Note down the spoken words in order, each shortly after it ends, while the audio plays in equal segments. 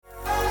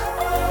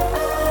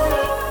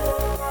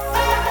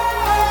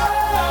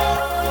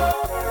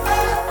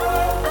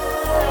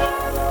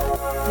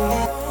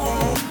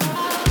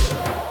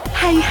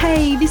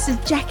this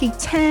is Jackie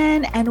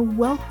Tan and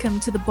welcome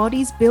to the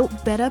Bodies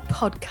Built Better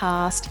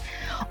podcast.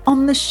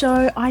 On the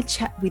show, I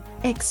chat with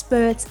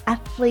experts,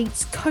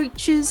 athletes,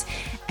 coaches,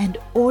 and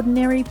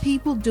ordinary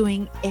people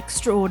doing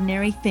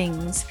extraordinary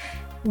things.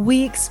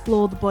 We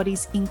explore the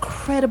body's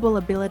incredible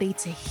ability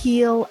to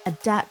heal,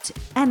 adapt,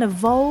 and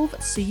evolve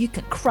so you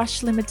can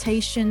crush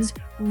limitations,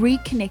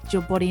 reconnect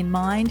your body and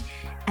mind,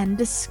 and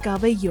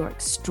discover your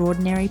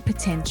extraordinary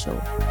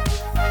potential.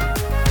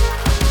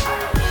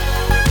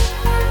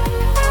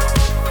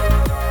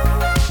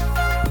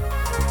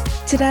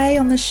 Today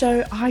on the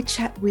show, I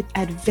chat with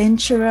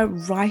adventurer,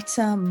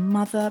 writer,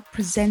 mother,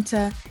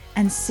 presenter,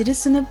 and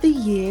Citizen of the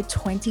Year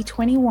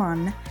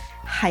 2021,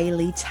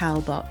 HAYLEY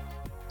Talbot.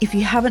 If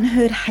you haven't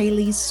heard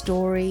HAYLEY's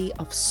story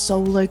of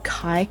solo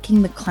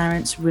kayaking the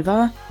Clarence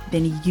River,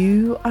 then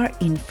you are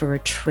in for a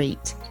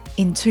treat.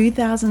 In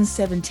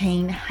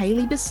 2017,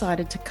 HAYLEY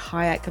decided to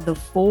kayak the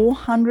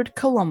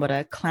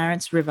 400-kilometre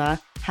Clarence River,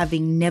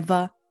 having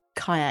never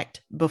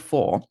kayaked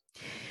before.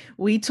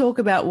 We talk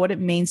about what it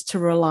means to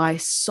rely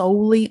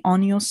solely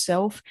on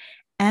yourself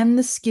and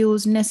the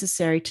skills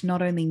necessary to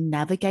not only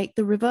navigate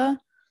the river,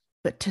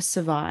 but to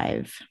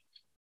survive.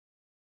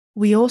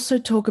 We also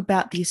talk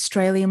about the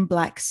Australian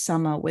Black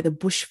Summer, where the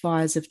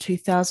bushfires of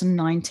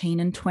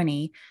 2019 and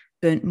 20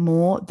 burnt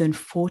more than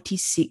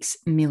 46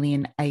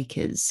 million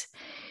acres.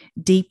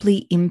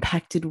 Deeply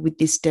impacted with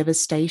this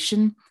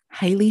devastation,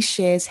 HAYLEY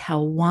shares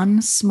how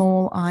one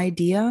small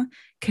idea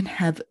can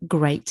have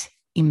great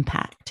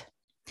impact.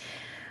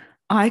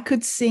 I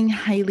could sing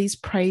HAYLEY's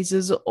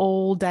praises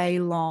all day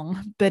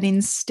long, but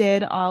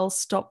instead I'll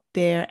stop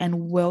there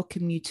and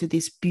welcome you to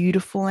this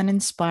beautiful and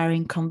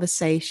inspiring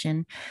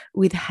conversation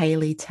with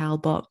HAYLEY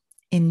Talbot.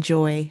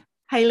 Enjoy.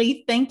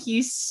 HAYLEY, thank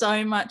you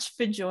so much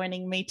for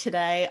joining me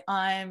today.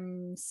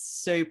 I'm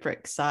super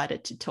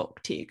excited to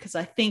talk to you because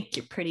I think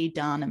you're pretty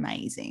darn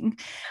amazing.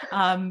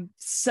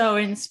 So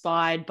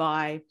inspired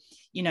by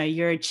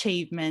your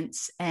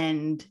achievements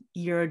and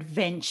your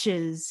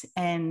adventures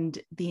and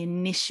the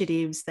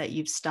initiatives that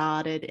you've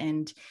started,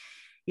 and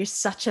you're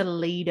such a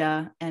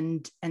leader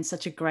and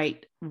such a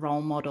great role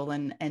model.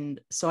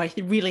 And so I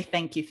really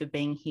thank you for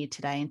being here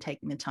today and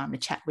taking the time to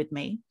chat with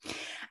me.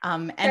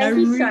 Thank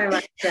you so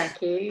much,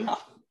 Jackie.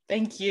 Oh,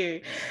 thank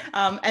you.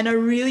 And I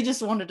really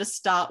just wanted to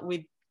start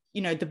with,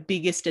 the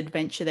biggest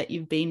adventure that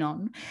you've been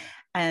on.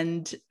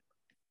 And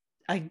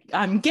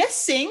I'm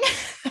guessing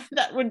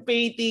that would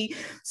be the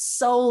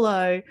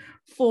solo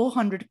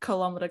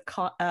 400-kilometre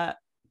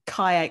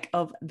kayak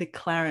of the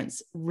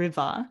Clarence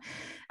River.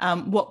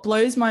 What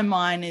blows my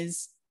mind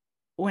is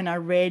when I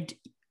read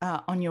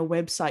on your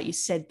website, you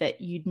said that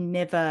you'd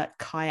never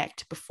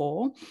kayaked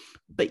before,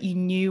 but you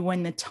knew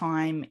when the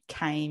time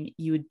came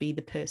you would be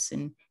the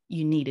person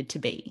you needed to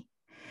be.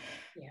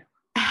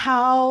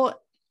 Yeah.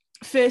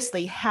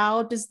 Firstly,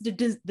 how does the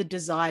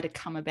desire to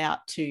come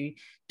about to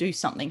do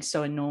something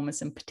so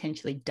enormous and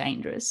potentially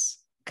dangerous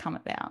come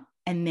about?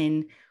 And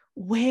then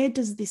where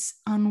does this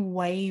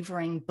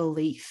unwavering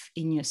belief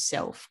in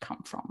yourself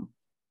come from,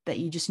 that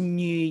you just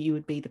knew you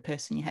would be the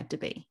person you had to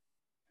be?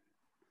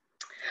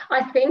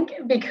 I think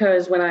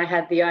because when I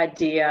had the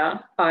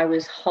idea, I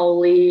was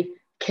wholly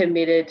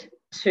committed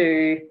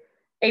to,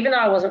 even though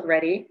I wasn't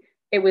ready,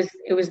 it was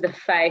the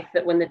faith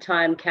that when the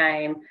time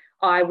came,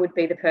 I would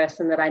be the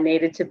person that I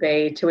needed to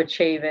be to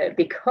achieve it,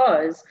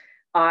 because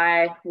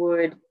I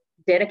would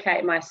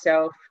dedicate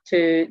myself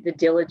to the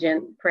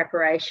diligent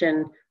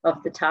preparation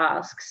of the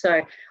task.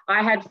 So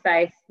I had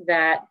faith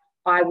that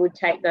I would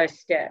take those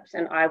steps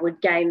and I would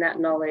gain that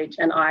knowledge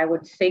and I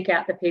would seek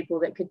out the people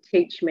that could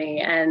teach me.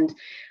 And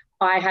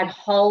I had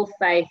whole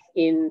faith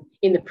in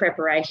the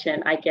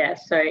preparation, I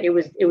guess. So it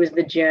was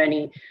the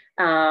journey.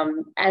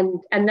 And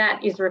that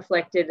is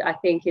reflected, I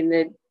think, in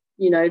the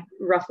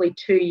roughly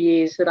 2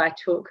 years that I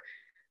took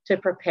to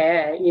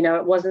prepare.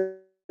 It wasn't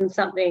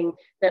something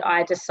that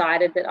I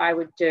decided that I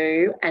would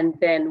do and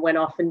then went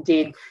off and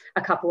did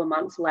a couple of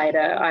months later.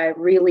 I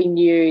really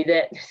knew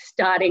that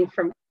starting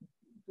from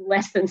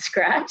less than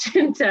scratch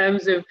in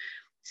terms of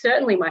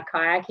certainly my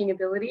kayaking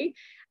ability,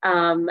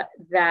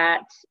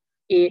 that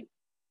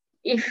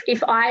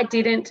if I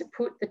didn't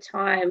put the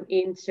time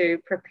into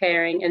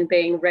preparing and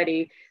being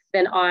ready,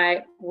 then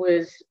I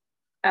was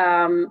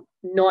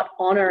not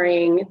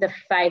honouring the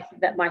faith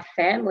that my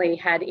family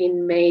had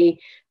in me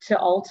to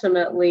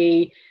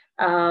ultimately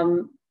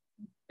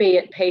be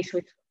at peace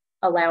with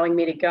allowing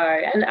me to go.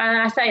 And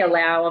I say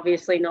allow,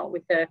 obviously not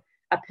with a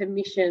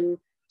permission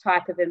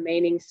type of a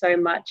meaning so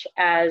much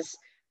as,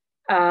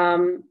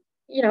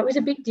 it was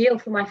a big deal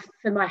for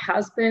my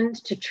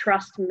husband to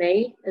trust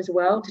me as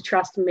well, to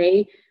trust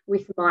me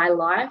with my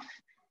life,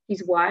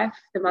 his wife,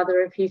 the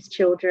mother of his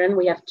children.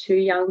 We have 2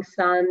 young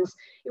sons.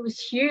 It was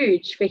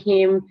huge for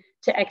him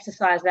to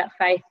exercise that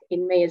faith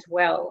in me as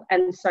well.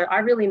 And so I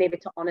really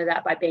needed to honour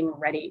that by being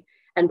ready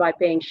and by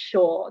being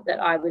sure that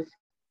I was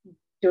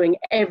doing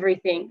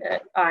everything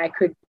that I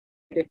could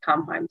to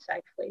come home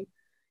safely.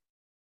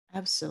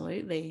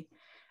 Absolutely.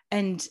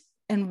 And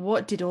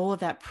what did all of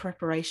that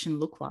preparation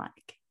look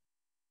like?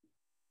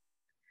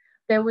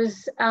 there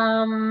was,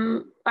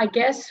 I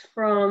guess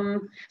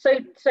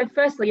so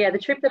firstly, yeah, the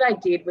trip that I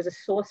did was a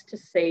source to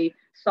sea,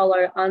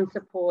 solo,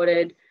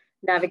 unsupported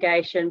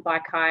navigation by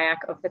kayak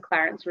of the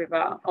Clarence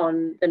River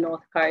on the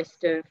north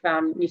coast of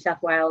New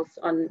South Wales.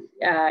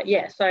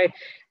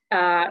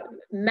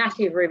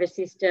 Massive river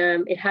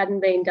system. It hadn't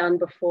been done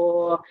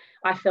before.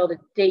 I felt a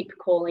deep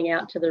calling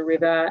out to the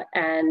river,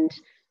 and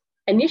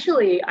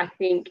initially, I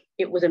think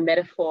it was a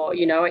metaphor.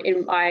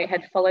 I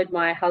had followed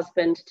my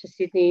husband to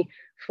Sydney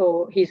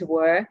for his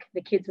work.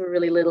 The kids were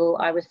really little.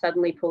 I was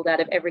suddenly pulled out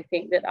of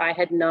everything that I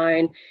had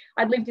known.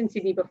 I'd lived in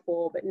Sydney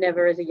before, but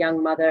never as a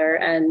young mother.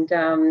 And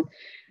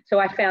so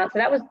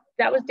that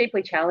was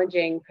deeply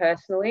challenging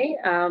personally.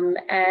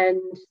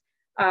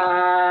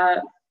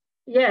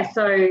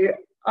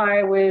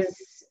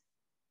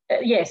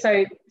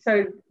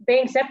 So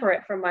being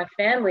separate from my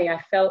family, I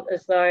felt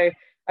as though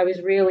I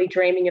was really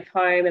dreaming of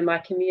home and my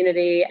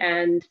community,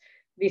 and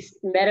this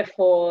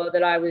metaphor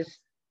that I was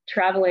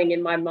traveling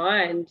in my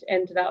mind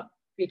ended up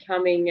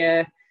becoming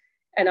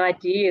an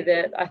idea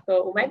that I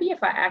thought, well, maybe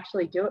if I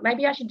actually do it,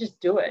 maybe I should just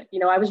do it.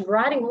 I was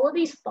writing all of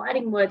these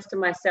fighting words to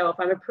myself.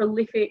 I'm a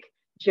prolific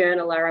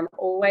journaler. I'm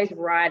always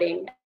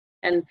writing,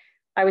 and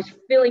I was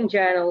filling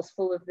journals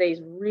full of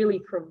these really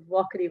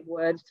provocative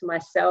words to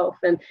myself.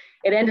 And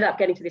it ended up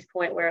getting to this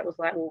point where it was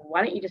like, well,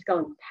 why don't you just go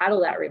and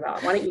paddle that river?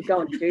 Why don't you go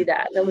and do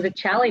that? And it was a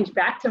challenge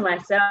back to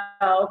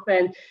myself.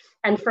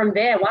 And from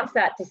there, once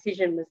that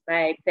decision was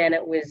made, then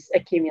it was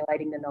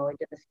accumulating the knowledge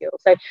and the skills.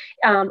 So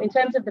in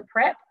terms of the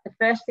prep, the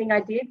first thing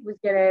I did was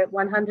get a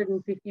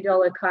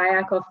 $150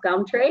 kayak off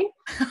Gumtree.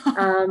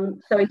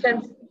 So in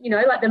terms,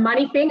 like the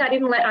money thing,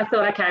 I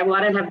thought, okay, well,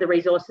 I don't have the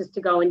resources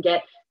to go and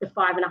get the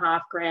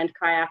 $5,500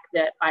 kayak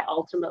that I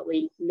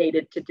ultimately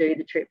needed to do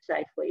the trip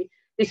safely.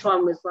 This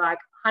one was like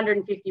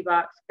 $150,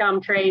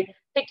 Gumtree,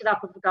 picked it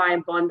up with a guy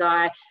in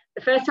Bondi.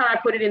 The first time I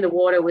put it in the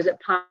water was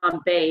at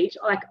Palm Beach,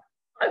 like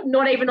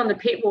not even on the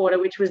pit water,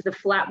 which was the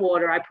flat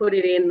water. I put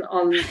it in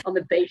on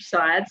the beach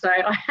side. So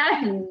I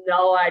had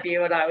no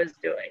idea what I was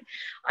doing.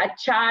 I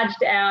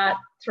charged out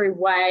through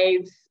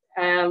waves,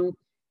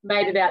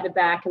 made it out the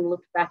back and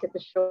looked back at the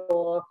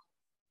shore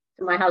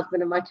to my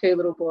husband and my two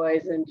little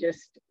boys, and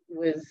just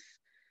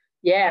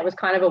it was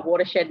kind of a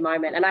watershed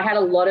moment. And I had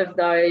a lot of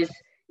those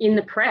in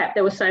the prep.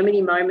 There were so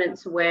many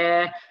moments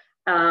where,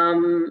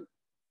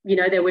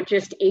 there were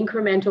just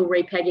incremental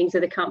repeggings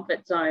of the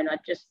comfort zone. I'd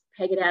just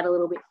peg it out a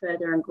little bit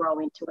further and grow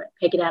into it,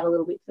 peg it out a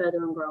little bit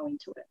further and grow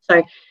into it. So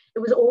it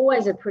was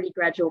always a pretty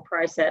gradual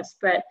process,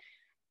 but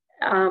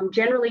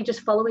generally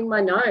just following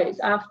my nose.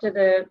 After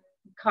the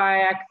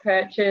kayak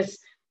purchase,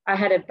 I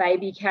had a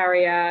baby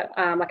carrier,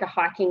 like a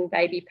hiking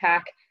baby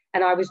pack,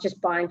 and I was just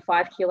buying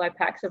 5 kilo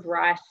packs of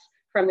rice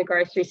from the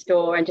grocery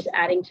store and just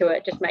adding to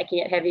it, just making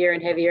it heavier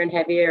and heavier and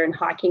heavier, and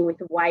hiking with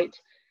the weight,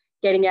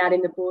 getting out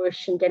in the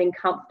bush and getting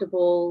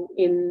comfortable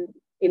in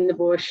the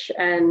bush,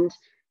 and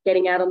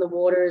getting out on the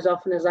water as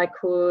often as I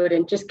could,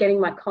 and just getting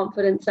my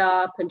confidence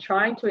up and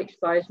trying to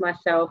expose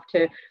myself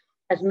to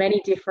as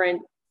many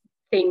different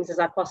things as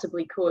I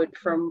possibly could,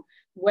 from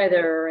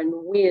weather and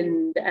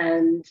wind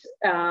and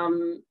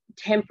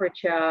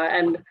temperature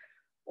and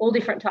all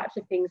different types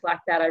of things like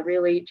that. I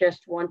really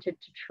just wanted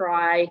to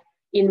try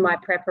in my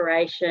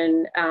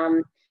preparation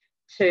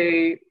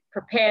to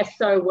prepare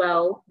so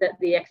well that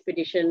the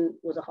expedition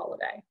was a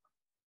holiday.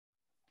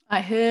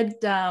 I heard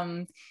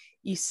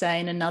you say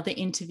in another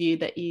interview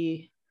that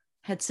you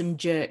had some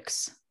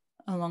jerks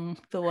along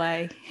the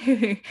way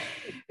who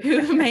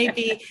may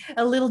be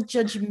a little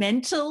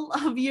judgmental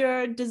of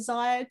your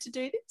desire to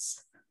do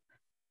this.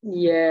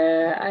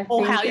 Yeah,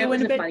 or how you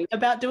went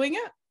about doing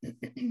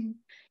it.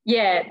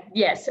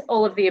 Yes,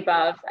 all of the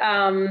above.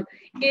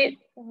 It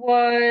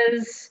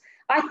was,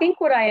 I think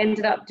what I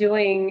ended up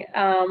doing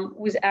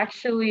was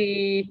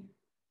actually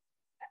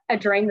a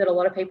dream that a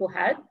lot of people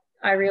had.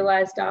 I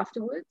realized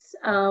afterwards,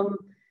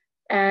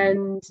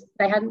 and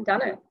they hadn't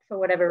done it for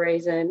whatever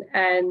reason.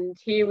 And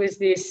here was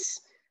this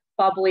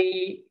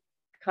bubbly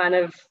kind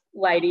of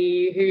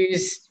lady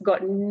who's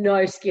got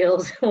no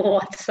skills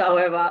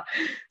whatsoever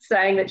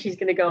saying that she's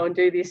going to go and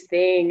do this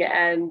thing.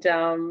 And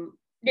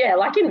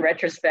like in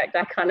retrospect,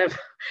 I kind of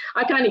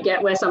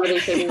get where some of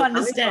these people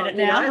understand it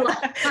now.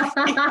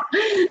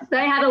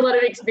 They had a lot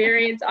of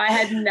experience. I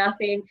had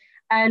nothing.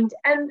 And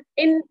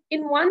in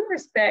one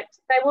respect,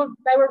 they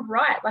were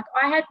right. Like,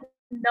 I had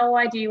no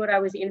idea what I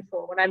was in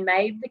for. When I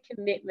made the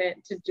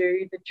commitment to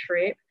do the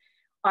trip,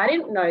 I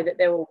didn't know that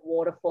there were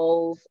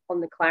waterfalls on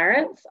the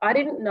Clarence. I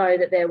didn't know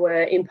that there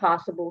were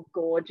impassable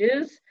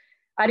gorges.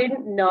 I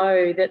didn't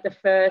know that the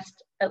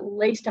first at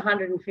least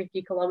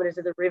 150 kilometres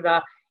of the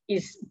river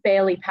is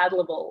barely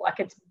paddleable. Like,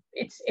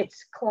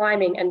 it's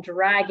climbing and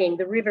dragging.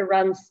 The river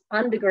runs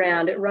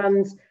underground. It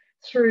runs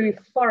through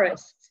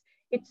forests.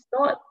 It's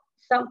not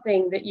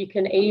something that you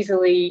can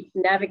easily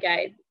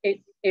navigate.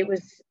 It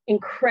was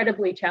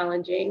incredibly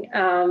challenging.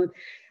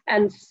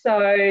 And so,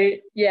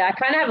 I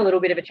kind of have a little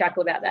bit of a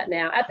chuckle about that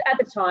now. At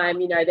the time,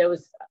 there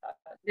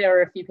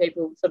were a few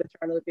people sort of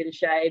throwing a little bit of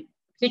shade,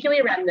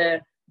 particularly around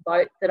the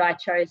boat that I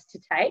chose to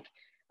take.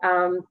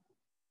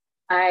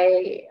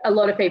 a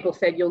lot of people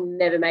said you'll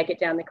never make it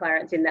down the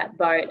Clarence in that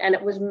boat, and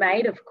it was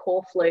made of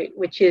core flute,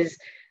 which is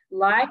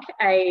like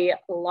a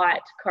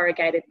light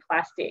corrugated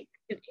plastic.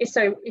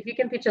 So if you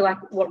can picture like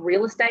what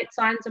real estate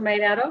signs are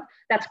made out of,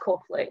 that's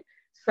core flute.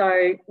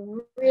 So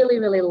really,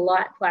 really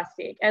light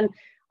plastic. And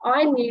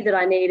I knew that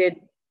I needed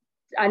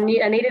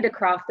a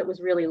craft that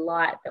was really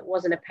light, that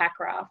wasn't a pack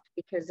raft,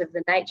 because of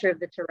the nature of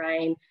the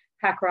terrain.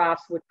 Pack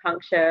rafts would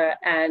puncture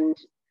and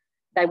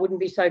they wouldn't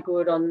be so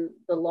good on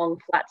the long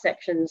flat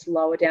sections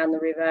lower down the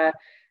river.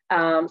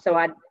 So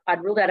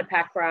I'd ruled out a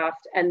pack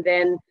raft, and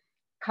then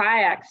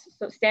kayaks,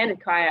 so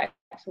standard kayaks,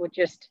 were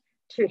just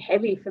too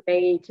heavy for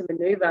me to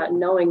maneuver,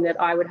 knowing that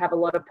I would have a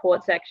lot of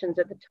port sections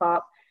at the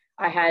top.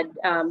 I had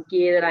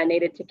gear that I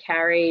needed to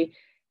carry.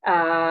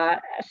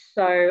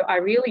 So I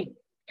really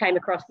came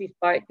across this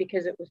boat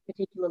because it was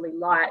particularly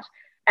light,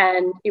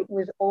 and it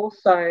was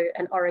also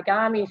an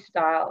origami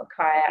style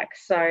kayak.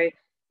 So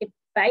it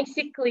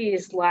basically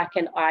is like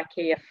an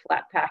IKEA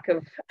flat pack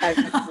of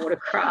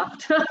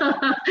watercraft.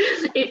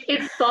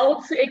 It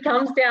folds, it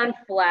comes down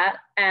flat,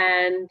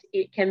 and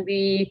it can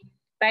be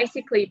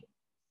basically,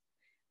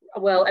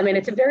 well, I mean,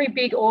 it's a very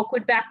big,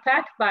 awkward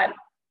backpack, but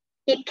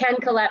it can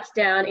collapse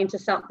down into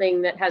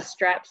something that has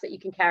straps that you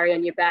can carry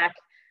on your back.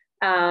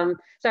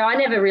 So I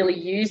never really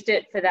used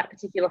it for that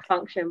particular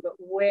function, but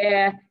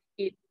where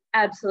it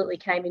absolutely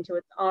came into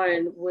its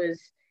own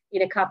was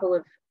in a couple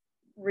of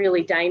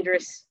really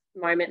dangerous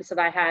moments that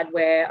I had,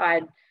 where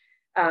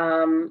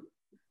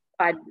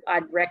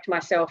I'd wrecked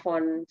myself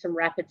on some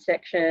rapid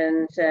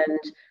sections, and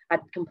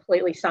I'd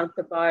completely sunk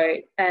the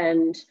boat.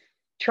 And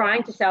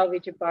trying to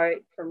salvage a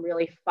boat from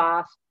really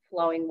fast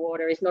flowing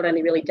water is not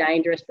only really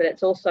dangerous, but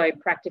it's also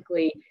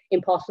practically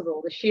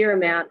impossible. The sheer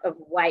amount of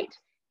weight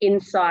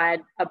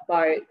inside a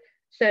boat,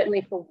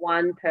 certainly for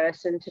one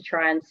person to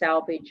try and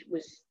salvage,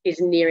 is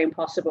near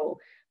impossible.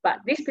 But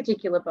this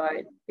particular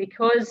boat,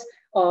 because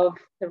of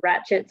the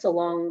ratchets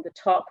along the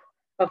top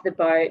of the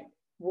boat,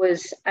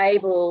 was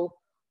able,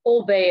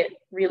 albeit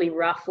really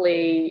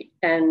roughly,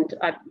 and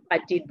I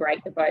did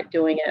break the boat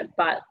doing it,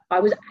 but I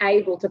was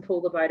able to pull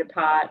the boat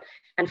apart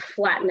and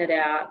flatten it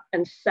out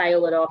and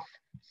sail it off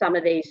some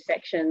of these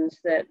sections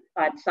that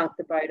I'd sunk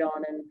the boat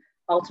on, and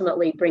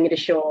ultimately bring it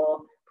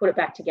ashore, put it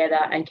back together,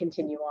 and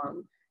continue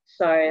on.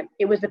 So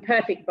it was the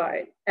perfect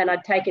boat, and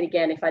I'd take it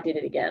again if I did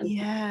it again.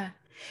 Yeah.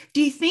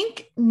 Do you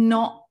think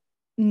not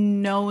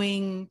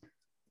knowing,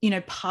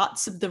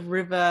 parts of the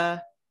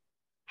river,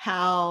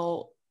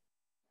 how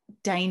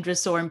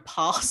dangerous or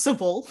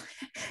impassable,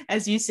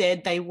 as you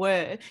said, they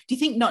were, do you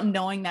think not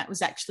knowing that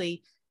was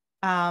actually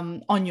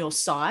on your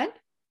side,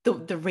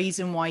 the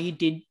reason why you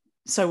did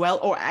so well,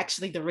 or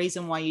actually the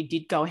reason why you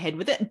did go ahead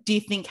with it? Do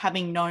you think,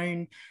 having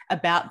known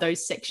about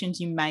those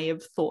sections, you may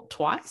have thought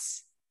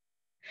twice?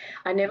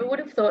 I never would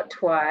have thought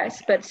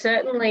twice, but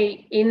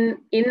certainly in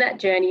that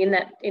journey, in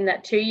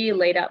that 2-year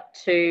lead up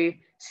to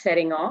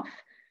setting off,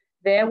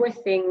 there were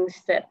things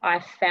that I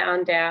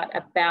found out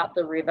about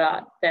the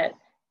river that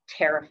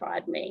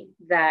terrified me,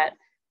 that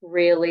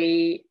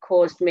really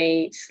caused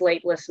me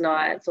sleepless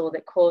nights, or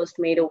that caused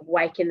me to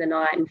wake in the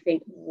night and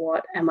think,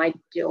 what am I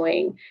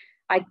doing?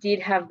 I did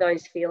have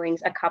those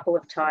feelings a couple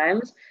of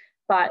times,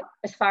 but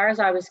as far as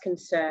I was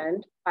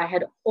concerned, I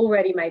had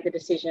already made the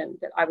decision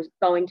that I was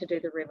going to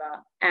do the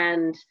river,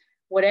 and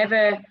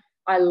whatever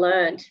I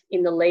learned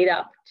in the lead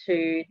up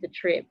to the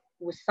trip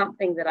was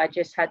something that I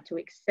just had to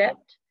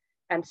accept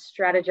and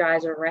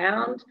strategize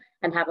around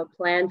and have a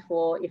plan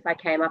for if I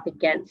came up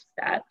against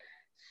that.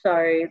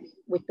 So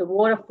with the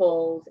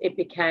waterfalls, it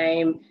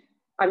became,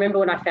 I remember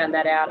when I found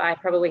that out, I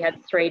probably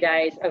had 3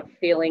 days of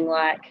feeling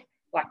like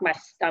my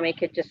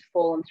stomach had just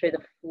fallen through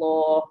the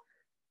floor.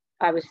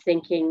 I was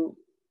thinking,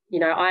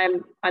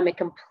 I'm a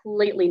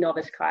completely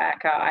novice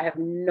kayaker. I have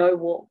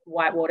no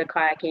whitewater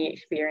kayaking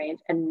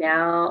experience, and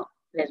now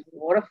there's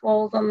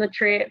waterfalls on the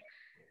trip.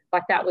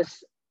 Like, that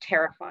was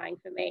terrifying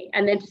for me.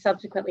 And then to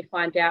subsequently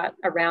find out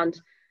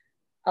around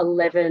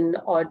 11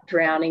 odd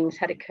drownings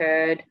had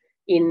occurred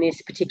in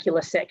this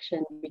particular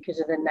section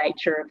because of the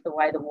nature of the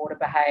way the water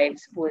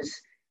behaves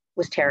was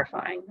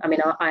terrifying. I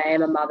mean, I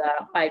am a mother.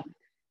 I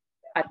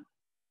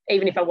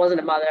even if I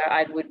wasn't a mother,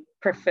 I would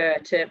prefer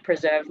to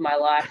preserve my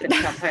life and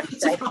come home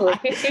safely.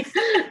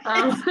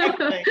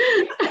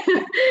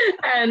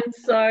 And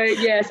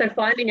so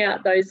finding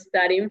out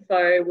that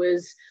info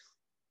was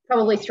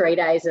probably 3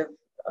 days of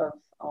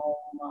oh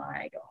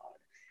my God.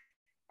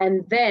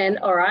 And then,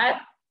 all right,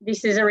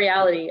 this is a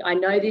reality. I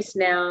know this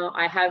now.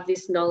 I have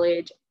this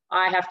knowledge.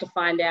 I have to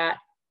find out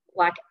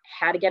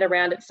how to get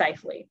around it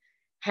safely.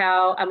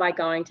 How am I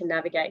going to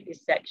navigate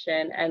this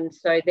section? And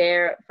so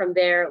from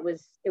there, it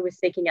was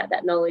seeking out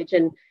that knowledge,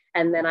 and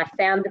then I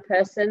found the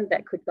person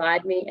that could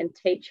guide me and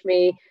teach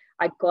me.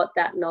 I got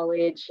that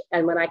knowledge,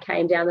 and when I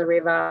came down the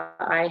river,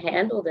 I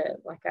handled it.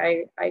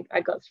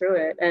 I got through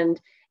it, and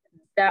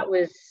that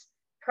was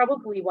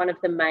probably one of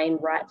the main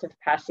rites of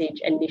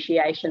passage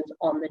initiations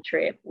on the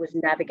trip, was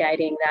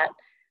navigating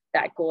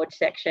that gorge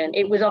section.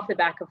 It was off the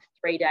back of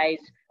 3 days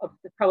of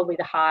probably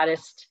the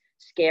hardest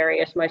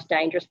scariest, most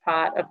dangerous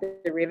part of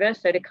the river.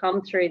 So to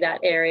come through that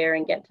area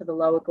and get to the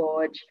lower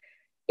gorge,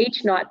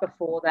 each night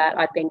before that,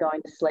 I'd been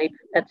going to sleep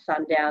at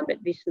sundown,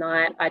 but this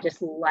night I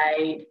just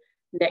laid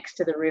next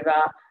to the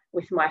river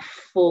with my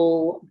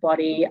full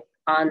body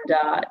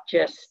under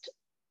just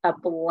a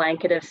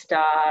blanket of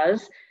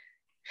stars,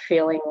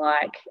 feeling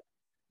like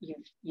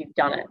you've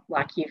done it,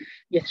 like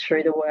you're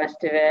through the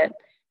worst of it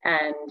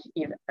and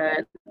you've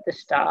earned the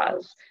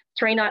stars.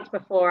 3 nights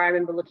before, I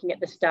remember looking at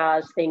the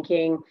stars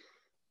thinking,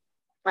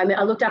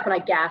 I looked up and I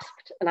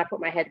gasped and I put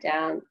my head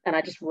down and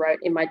I just wrote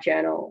in my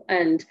journal.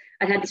 And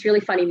I had this really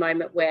funny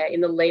moment where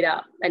in the lead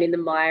up and in the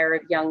mire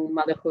of young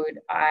motherhood,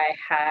 I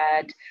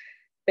had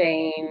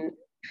been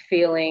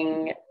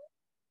feeling,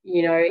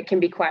 it can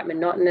be quite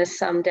monotonous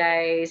some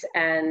days.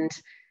 And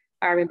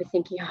I remember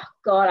thinking, oh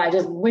God, I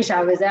just wish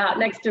I was out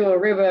next to a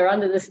river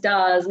under the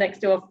stars, next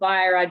to a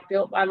fire I'd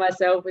built by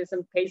myself with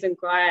some peace and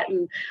quiet.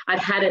 And I'd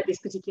had it this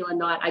particular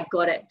night. I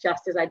got it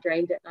just as I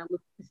dreamed it. And I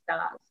looked at the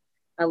stars.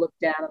 I looked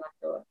down and I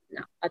thought,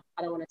 no, I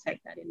don't want to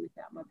take that in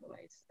without my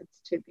boys.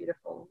 It's too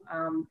beautiful.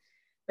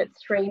 But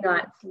 3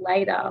 nights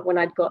later, when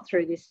I'd got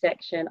through this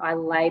section, I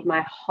laid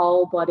my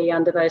whole body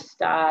under those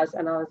stars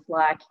and I was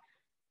like,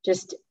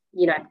 just,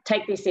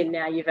 take this in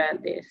now. You've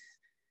earned this.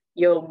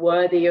 You're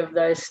worthy of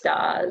those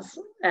stars.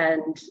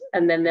 And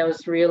then there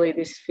was really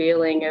this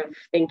feeling of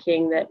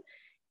thinking that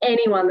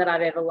anyone that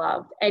I've ever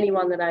loved,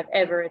 anyone that I've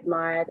ever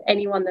admired,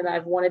 anyone that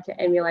I've wanted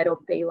to emulate or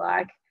be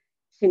like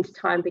since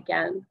time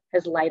began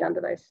has laid under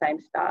those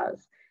same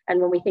stars. And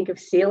when we think of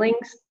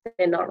ceilings,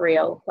 they're not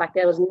real. Like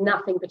there was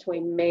nothing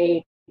between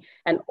me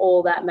and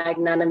all that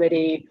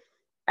magnanimity.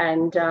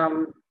 And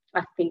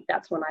I think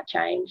that's when I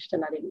changed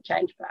and I didn't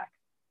change back.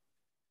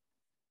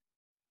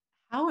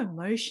 How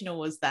emotional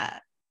was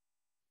that?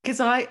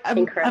 Because I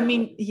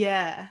mean,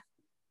 yeah,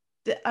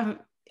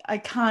 I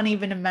can't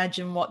even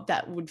imagine what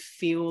that would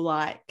feel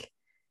like.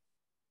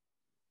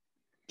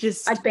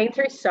 I'd been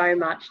through so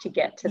much to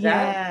get to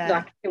that.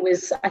 Like it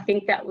was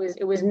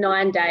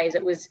 9 days.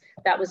 That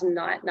was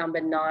night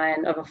number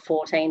 9 of a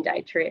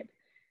 14-day trip.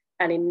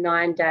 And in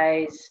 9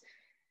 days,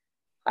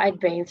 I'd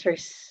been through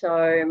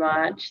so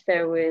much.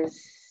 There was,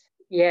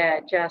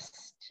 it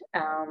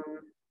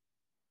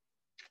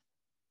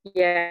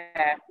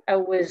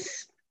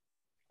was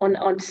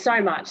on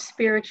so much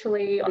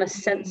spiritually, on a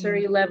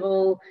sensory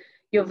level.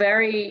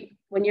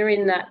 When you're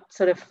in that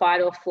sort of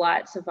fight or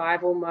flight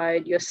survival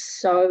mode, you're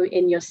so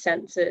in your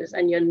senses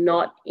and you're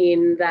not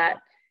in that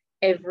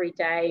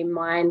everyday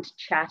mind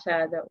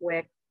chatter that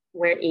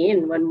we're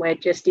in when we're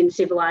just in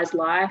civilized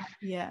life,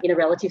 in a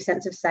relative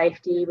sense of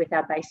safety with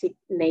our basic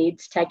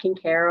needs taken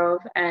care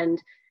of.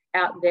 And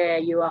out there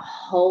you are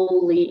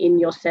wholly in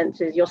your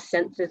senses. Your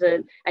senses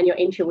and your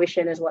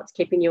intuition is what's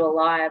keeping you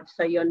alive.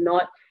 So you're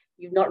not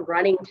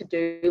running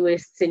to-do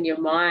lists in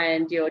your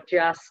mind. You're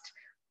just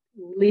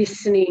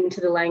listening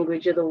to the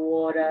language of the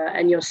water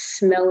and you're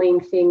smelling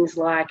things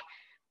like,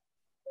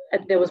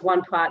 there was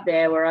one part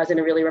there where I was in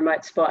a really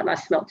remote spot and I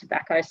smelled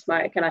tobacco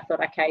smoke and I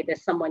thought, okay,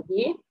 there's someone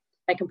here.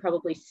 They can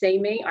probably see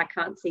me. I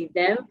can't see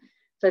them.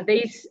 So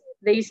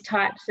these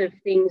types of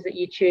things that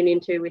you tune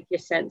into with your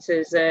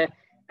senses are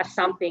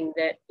something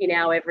that in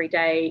our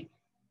everyday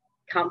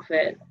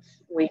comfort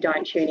we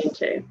don't tune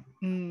into.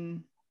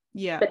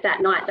 Yeah. But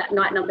that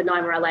night number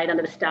 9 where I laid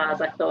under the stars,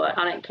 I thought,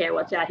 I don't care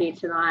what's out here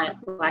tonight.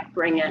 Like,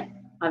 bring it.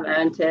 I've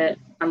earned it.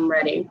 I'm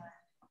ready.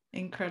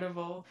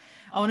 Incredible.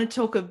 I want to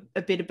talk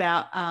a bit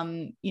about,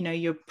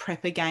 your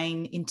prep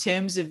again in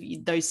terms of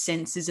those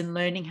senses and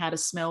learning how to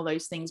smell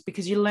those things,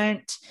 because you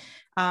learnt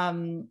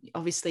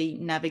obviously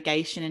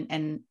navigation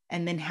and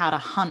then how to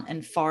hunt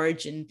and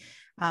forage and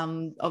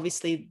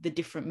obviously the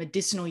different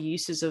medicinal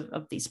uses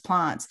of these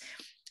plants.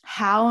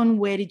 How and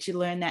where did you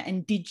learn that?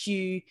 And did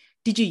you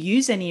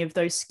use any of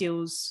those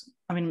skills?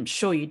 I mean, I'm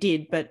sure you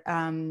did, but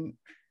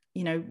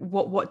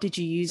what did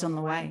you use on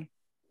the way?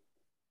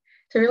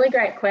 It's a really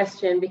great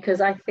question, because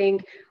I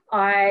think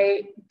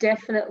I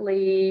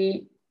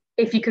definitely,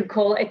 if you could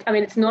call it, I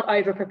mean, it's not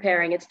over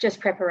preparing, it's just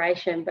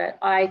preparation, but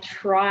I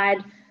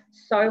tried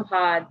so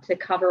hard to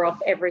cover off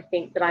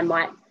everything that I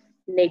might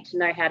need to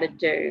know how to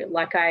do.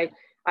 Like I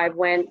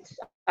learned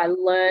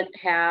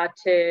how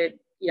to,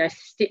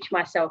 stitch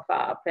myself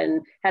up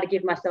and how to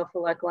give myself a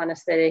local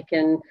anesthetic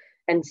and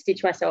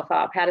stitch myself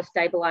up, how to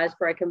stabilize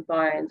broken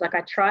bones. Like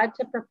I tried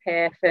to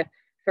prepare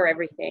for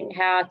everything,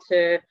 how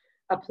to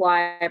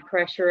apply a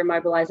pressure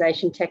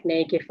immobilization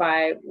technique if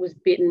I was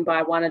bitten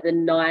by one of the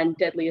 9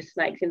 deadliest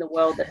snakes in the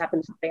world that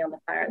happens to be on the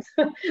Clarence.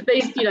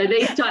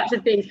 these types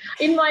of things.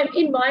 In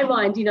my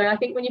mind, I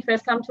think when you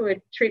first come to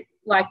a trip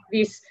like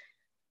this,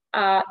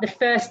 the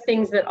first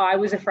things that I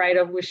was afraid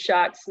of was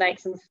sharks,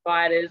 snakes, and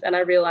spiders. And I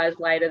realized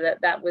later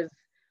that was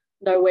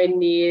nowhere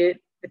near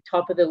the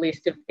top of the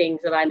list of things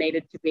that I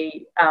needed to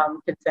be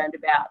concerned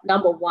about.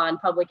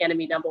 Public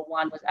enemy number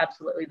one was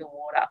absolutely the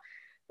water.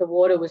 The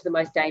water was the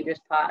most dangerous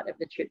part of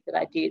the trip that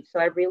I did.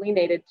 So I really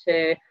needed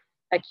to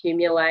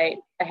accumulate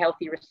a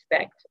healthy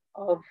respect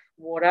of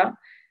water,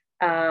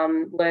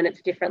 learn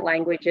its different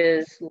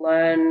languages,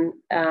 learn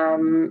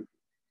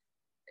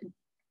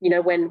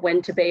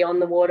when to be on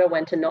the water,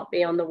 when to not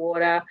be on the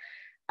water.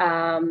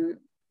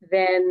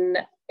 Then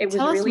it was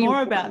Tell us really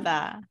more important. about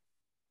that.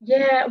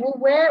 Yeah, well,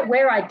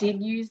 where I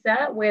did use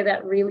that, where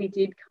that really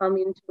did come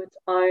into its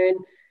own,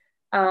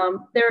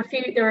 there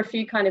are a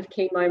few kind of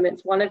key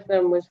moments. One of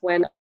them was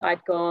when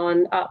I'd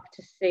gone up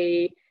to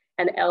see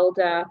an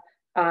elder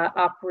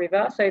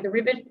upriver. So the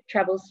river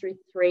travels through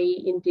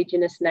 3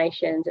 Indigenous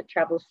nations. It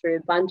travels through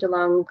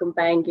Bundjalung,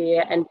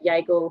 Gumbaynggirr, and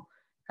Yagle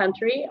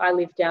country. I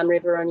live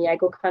downriver on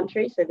Yagle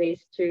country, so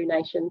these 2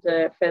 nations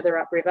are further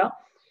upriver.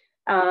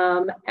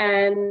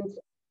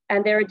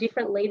 And there are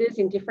different leaders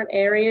in different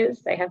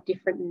areas. They have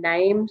different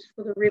names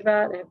for the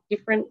river. They have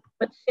different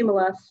but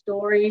similar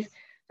stories.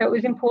 So it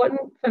was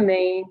important for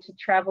me to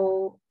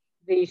travel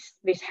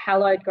this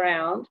hallowed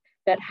ground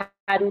that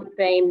hadn't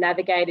been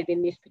navigated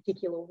in this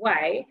particular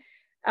way,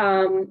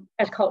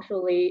 as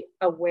culturally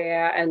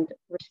aware and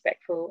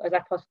respectful as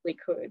I possibly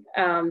could.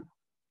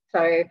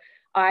 So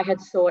I had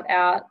sought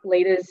out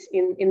leaders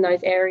in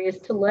those areas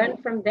to learn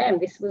from them.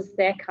 This was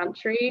their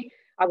country.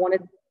 I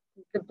wanted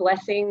the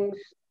blessings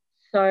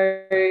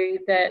so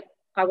that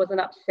I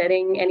wasn't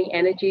upsetting any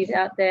energies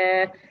out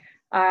there,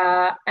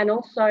 and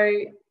also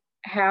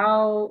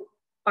how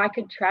I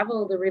could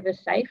travel the river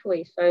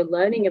safely. So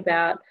learning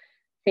about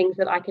things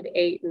that I could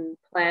eat and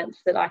plants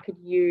that I could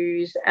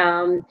use.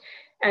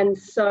 And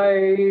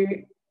so,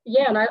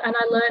 yeah, and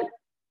I learned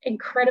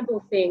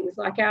incredible things.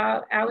 Like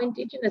our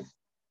Indigenous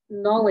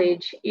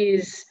knowledge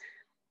is,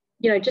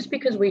 just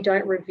because we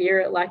don't revere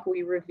it like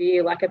we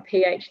revere like a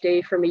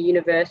PhD from a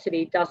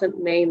university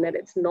doesn't mean that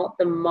it's not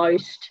the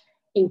most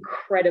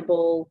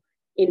incredible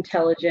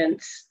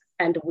intelligence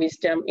and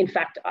wisdom. In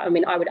fact, I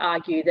mean, I would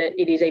argue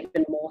that it is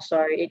even more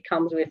so. It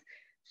comes with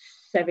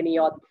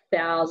 70-odd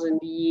thousand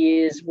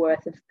years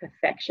worth of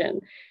perfection.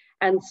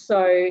 And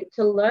so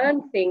to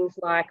learn things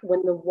like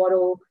when the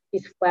wattle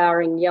is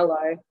flowering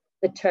yellow,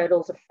 the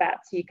turtles are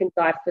fat, so you can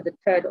dive for the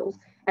turtles,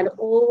 and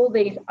all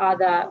these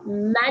other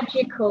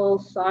magical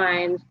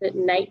signs that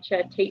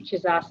nature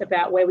teaches us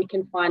about where we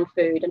can find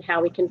food and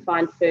how we can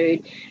find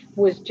food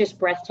was just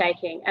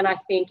breathtaking. And I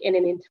think in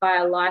an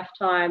entire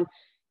lifetime,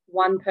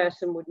 one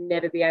person would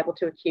never be able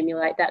to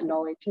accumulate that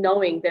knowledge,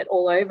 knowing that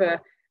all over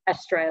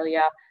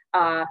Australia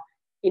are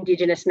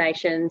Indigenous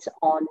nations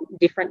on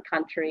different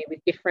country with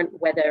different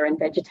weather and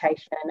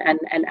vegetation and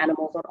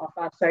animals on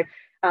offer.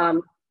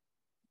 So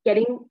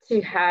getting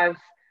to have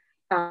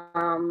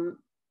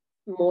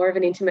more of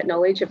an intimate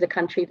knowledge of the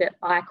country that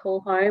I call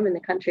home and the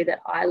country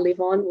that I live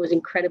on was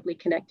incredibly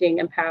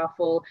connecting and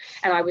powerful.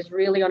 And I was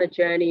really on a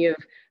journey of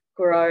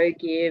grow,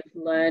 give,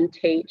 learn,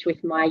 teach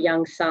with my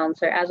young son.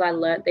 So as I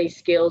learnt these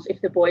skills, if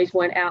the boys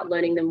weren't out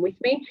learning them with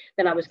me,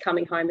 then I was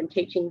coming home and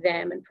teaching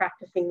them and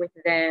practicing with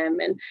them,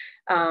 and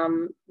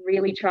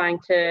really trying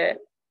to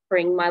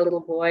bring my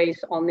little boys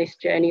on this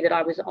journey that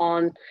I was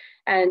on.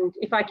 And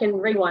if I can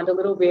rewind a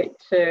little bit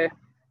to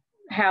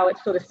how it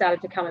sort of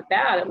started to come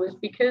about, it was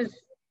because,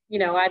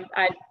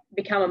 I'd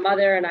become a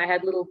mother and I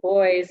had little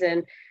boys,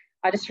 and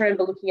I just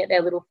remember looking at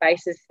their little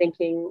faces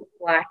thinking,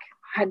 like,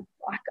 I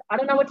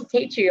don't know what to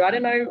teach you. I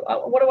don't know.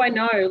 What do I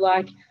know?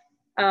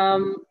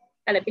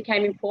 And it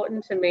became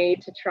important to me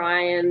to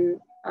try and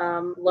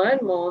learn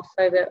more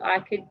so that I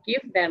could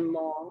give them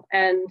more.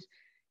 So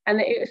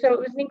it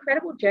was an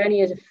incredible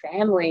journey as a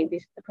family,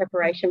 the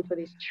preparation for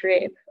this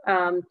trip.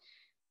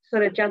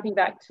 Sort of jumping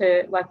back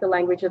to like the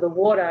language of the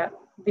water,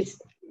 this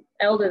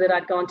elder that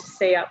I'd gone to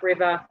see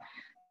upriver,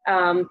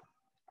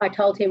 I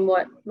told him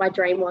what my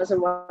dream was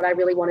and what I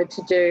really wanted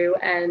to do.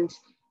 And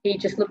he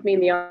just looked me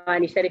in the eye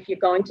and he said, if you're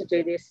going to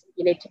do this,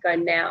 you need to go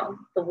now.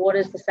 The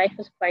water's the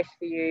safest place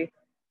for you.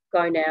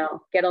 Go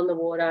now. Get on the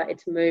water.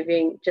 It's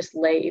moving. Just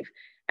leave.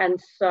 And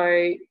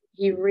so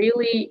he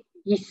really,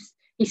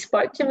 he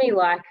spoke to me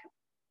like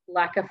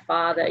a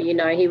father.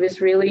 He was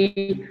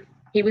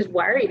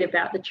worried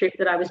about the trip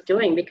that I was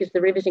doing because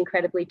the river's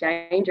incredibly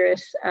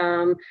dangerous.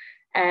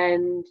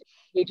 And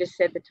he just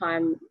said the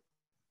time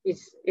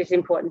is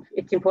important.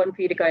 It's important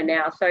for you to go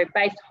now. So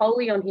based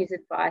wholly on his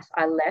advice,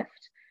 I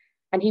left.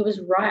 And he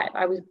was right.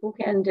 I was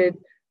bookended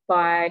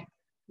by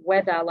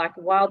weather, like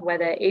wild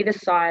weather, either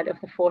side of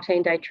the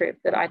 14-day trip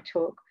that I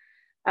took.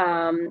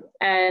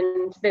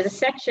 And there's a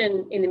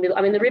section in the middle.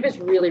 I mean, the river's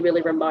really,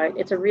 really remote.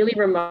 It's a really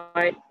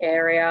remote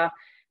area.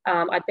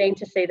 I'd been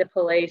to see the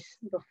police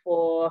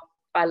before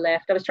I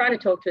left. I was trying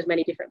to talk to as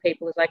many different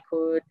people as I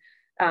could,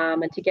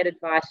 and to get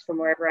advice from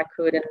wherever I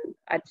could. And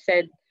I'd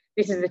said,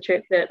 this is the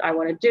trip that I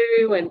want to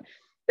do. And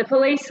the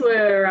police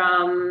were,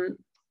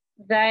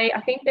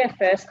 I think their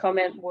first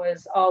comment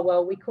was, oh,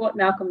 well, we caught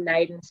Malcolm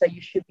Naden, so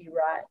you should be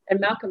right. And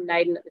Malcolm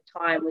Naden at the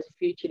time was a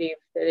fugitive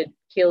that had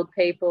killed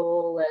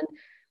people, and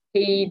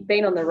he'd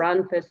been on the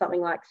run for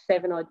something like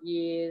 7 odd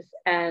years.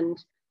 And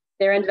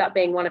there ended up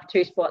being one of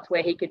 2 spots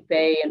where he could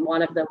be, and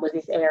one of them was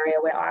this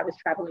area where I was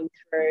travelling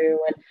through.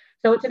 And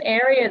so it's an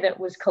area that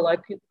was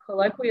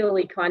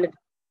colloquially kind of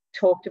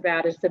talked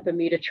about as the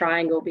Bermuda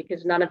Triangle,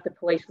 because none of the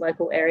police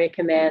local area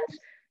commands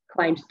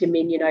claims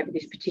dominion over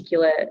this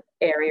particular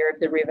area of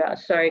the river.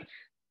 So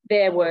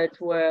their words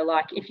were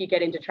like, if you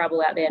get into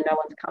trouble out there, no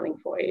one's coming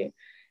for you.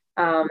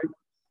 So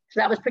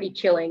that was pretty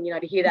chilling,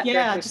 to hear that.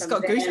 Yeah, I just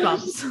got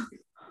goosebumps.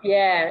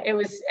 Yeah, it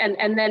was,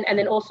 and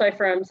then also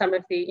from some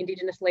of the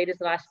Indigenous leaders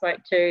that I spoke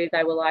to,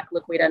 they were like,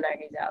 look, we don't know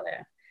who's out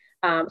there.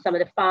 Some of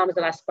the farmers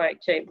that I spoke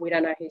to, we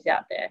don't know who's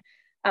out there.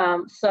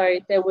 So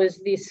there was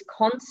this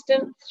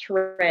constant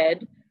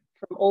thread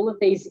from all of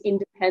these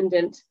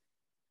independent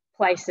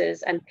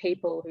places and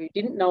people who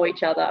didn't know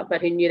each other but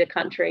who knew the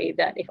country,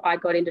 that if I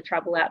got into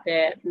trouble out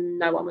there,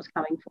 no one was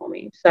coming for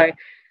me. So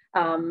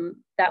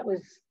that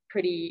was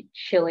pretty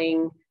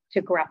chilling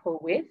to grapple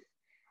with.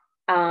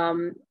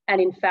 And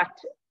in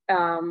fact,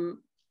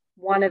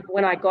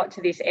 when I got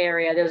to this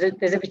area,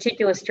 there's a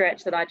particular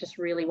stretch that I just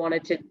really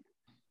wanted to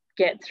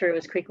get through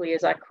as quickly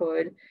as I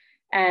could.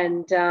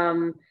 And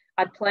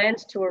I'd planned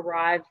to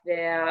arrive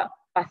there.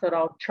 I thought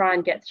I'll try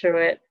and get through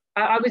it.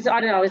 I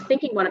was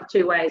thinking one of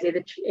two ways,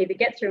 either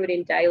get through it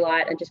in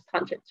daylight and just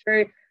punch it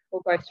through,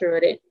 or go through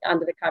it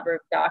under the cover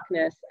of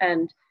darkness.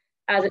 And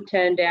as it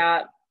turned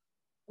out,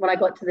 when I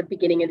got to the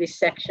beginning of this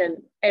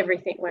section,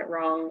 everything went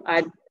wrong.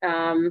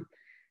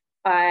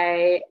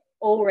 I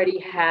already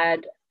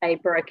had a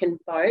broken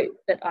boat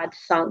that I'd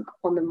sunk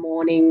on the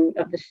morning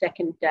of the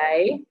second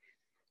day.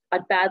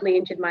 I'd badly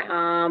injured my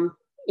arm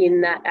in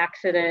that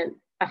accident.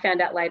 I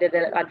found out later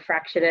that I'd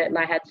fractured it and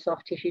I had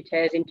soft tissue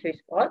tears in 2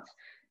 spots.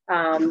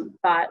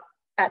 But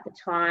at the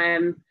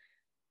time,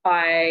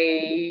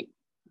 I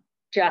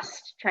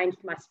just changed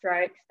my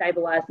stroke,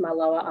 stabilized my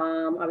lower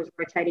arm. I was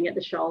rotating at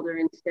the shoulder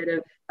instead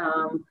of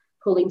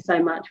pulling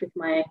so much with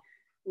my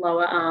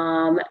lower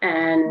arm,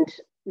 and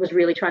was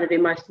really trying to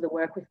do most of the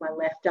work with my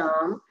left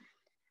arm.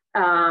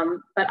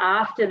 But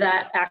after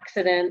that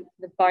accident,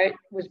 the boat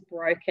was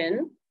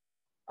broken.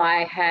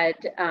 I had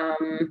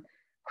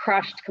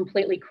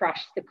completely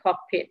crushed the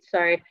cockpit.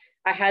 So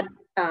I had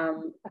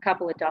a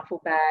couple of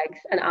duffel bags,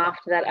 and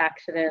after that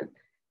accident,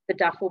 the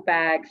duffel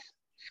bags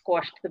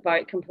squashed the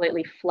boat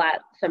completely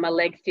flat, so my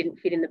legs didn't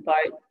fit in the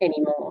boat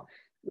anymore.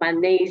 My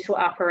knees were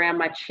up around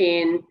my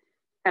chin,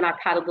 and I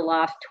paddled the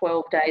last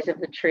 12 days of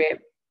the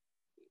trip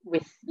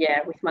with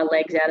my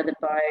legs out of the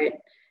boat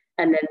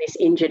and then this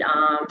injured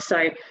arm.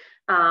 So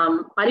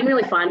I didn't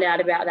really find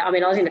out about that. I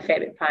mean, I was in a fair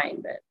bit of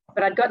pain,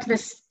 but I'd got to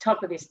this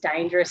top of this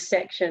dangerous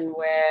section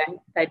where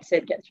they'd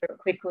said get through it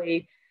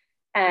quickly.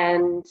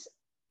 And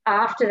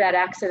after that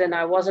accident,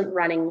 I wasn't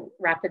running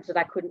rapids that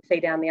I couldn't see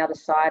down the other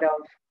side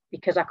of,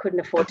 because I couldn't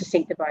afford to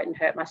sink the boat and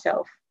hurt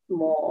myself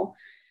more.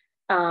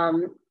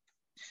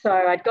 So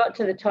I'd got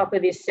to the top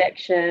of this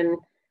section,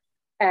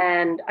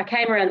 and I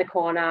came around the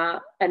corner,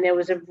 and there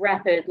was a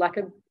rapid, like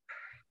a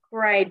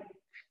grade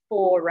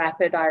 4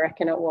 rapid, I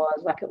reckon it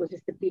was. Like, it was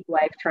just a big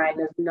wave train.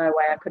 There's no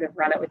way I could have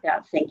run it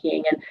without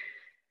sinking. And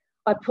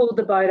I pulled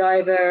the boat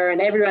over,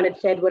 and everyone had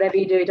said, whatever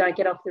you do, don't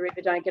get off the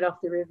river, don't get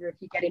off the river. If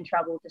you get in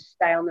trouble, just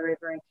stay on the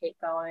river and keep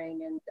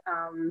going.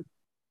 And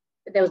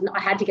I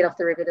had to get off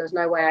the river. There was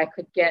no way I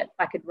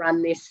could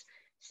run this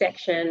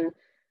section.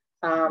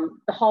 The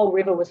whole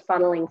river was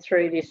funneling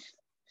through this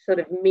sort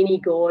of mini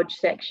gorge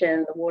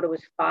section. The water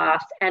was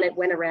fast, and it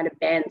went around a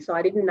bend, so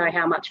I didn't know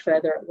how much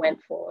further it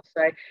went for.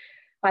 So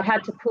I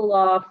had to pull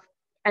off,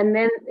 and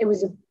then it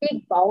was a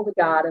big boulder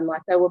garden.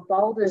 Like, there were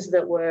boulders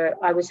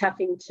I was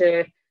having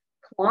to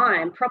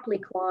properly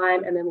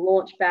climb, and then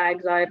launch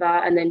bags over,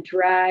 and then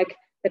drag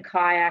the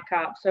kayak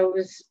up. So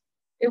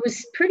it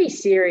was pretty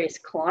serious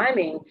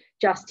climbing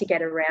just to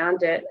get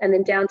around it, and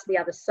then down to the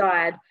other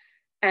side.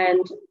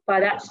 And by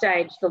that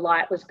stage, the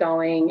light was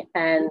going,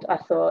 and I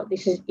thought,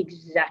 this is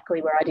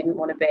exactly where I didn't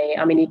want to be.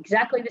 I'm in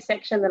exactly the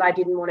section that I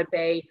didn't want to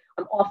be.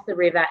 I'm off the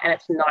river, and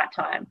it's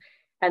nighttime.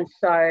 And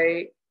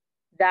so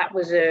that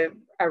was a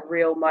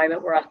real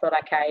moment where I thought,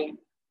 okay,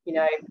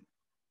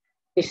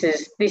 this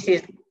is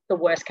the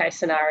worst case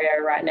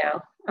scenario right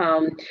now.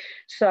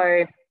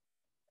 So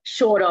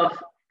short of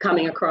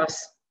coming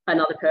across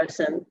another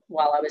person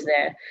while I was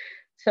there.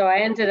 So I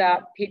ended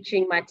up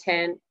pitching my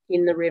tent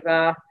in the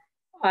river.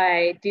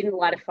 I didn't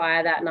light a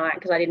fire that night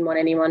because I didn't want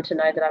anyone to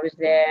know that I was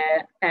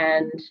there,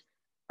 and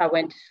I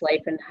went to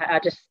sleep, and I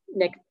just,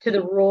 next to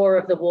the roar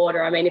of the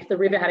water. I mean, if the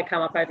river had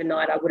come up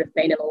overnight, I would have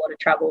been in a lot of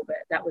trouble, but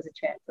that was a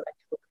chance that I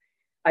took.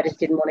 I just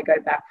didn't want to go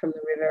back from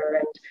the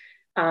river.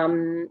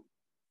 And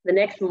the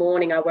next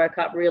morning I woke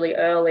up really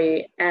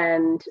early,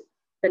 and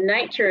the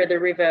nature of the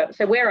river,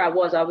 so where I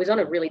was on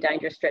a really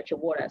dangerous stretch of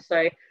water.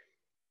 So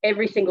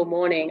every single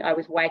morning I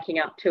was waking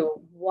up to a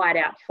white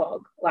out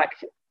fog. Like,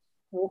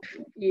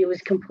 it was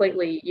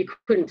completely, you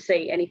couldn't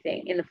see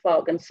anything in the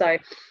fog. And so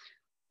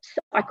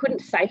I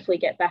couldn't safely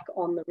get back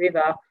on the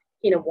river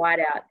in a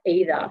whiteout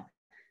either.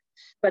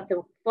 But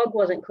the fog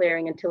wasn't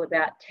clearing until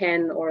about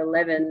 10 or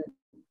 11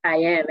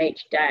 a.m.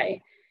 each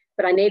day.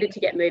 But I needed to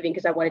get moving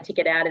because I wanted to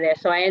get out of there.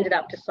 So I ended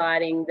up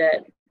deciding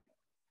that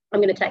I'm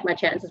going to take my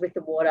chances with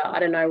the water. I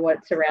don't know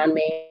what's around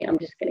me. I'm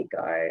just going to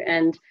go.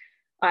 And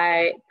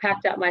I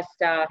packed up my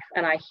stuff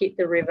and I hit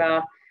the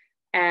river,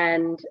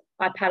 and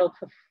I paddled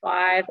for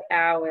 5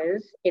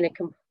 hours in a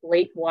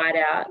complete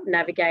whiteout,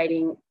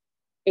 navigating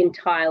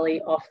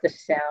entirely off the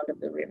sound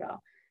of the river.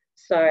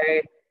 So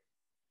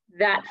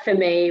that for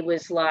me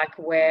was like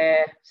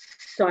where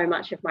so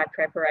much of my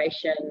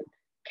preparation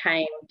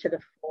came to the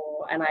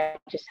fore, and I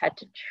just had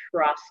to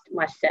trust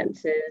my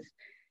senses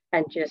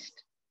and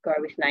just go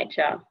with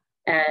nature.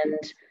 And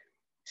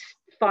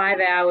 5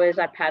 hours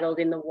I paddled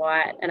in the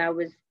white, and I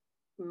was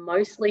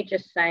mostly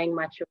just saying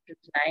my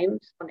children's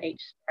names on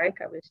each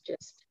stroke. I was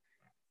just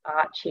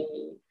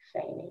Archie,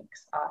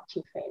 Phoenix,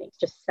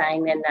 just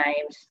saying their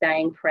names,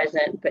 staying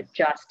present, but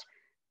just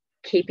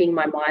keeping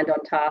my mind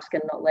on task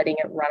and not letting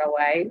it run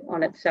away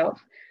on itself.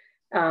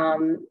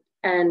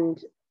 And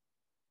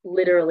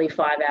literally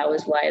 5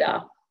 hours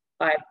later,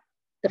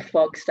 the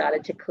fog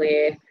started to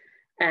clear,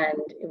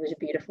 and it was a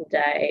beautiful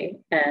day,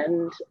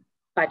 and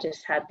I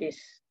just had this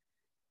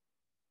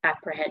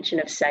apprehension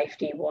of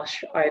safety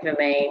wash over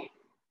me,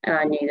 and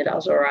I knew that I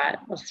was all right.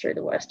 I was through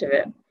the worst of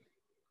it.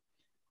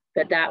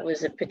 But that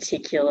was a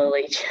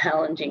particularly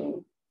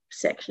challenging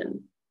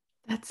section.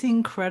 That's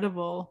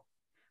incredible.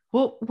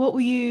 What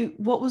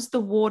was the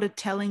water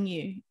telling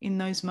you in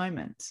those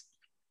moments?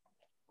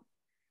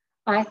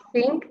 I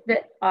think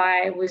that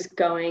I was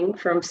going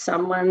from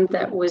someone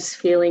that was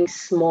feeling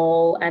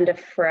small and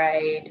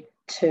afraid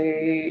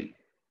to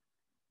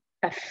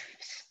a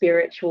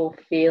spiritual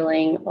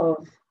feeling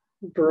of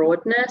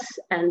broadness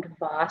and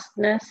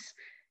vastness,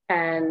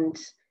 and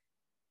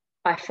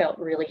I felt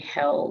really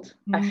held.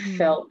 I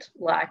felt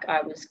like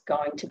I was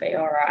going to be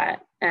all right,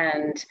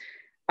 and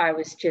I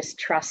was just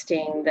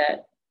trusting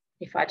that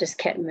if I just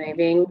kept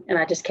moving and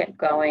I just kept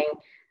going,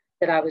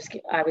 that I was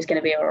going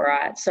to be all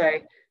right. So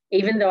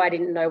even though I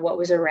didn't know what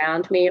was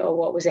around me or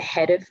what was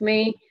ahead of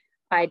me,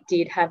 I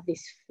did have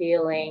this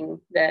feeling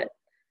that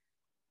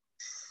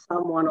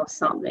someone or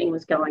something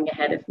was going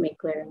ahead of me,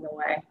 clearing the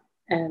way.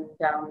 And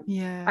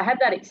I had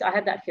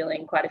that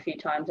feeling quite a few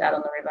times out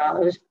on the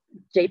river. It was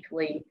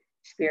deeply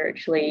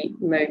spiritually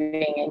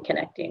moving and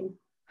connecting.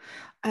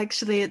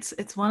 Actually,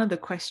 it's one of the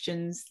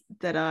questions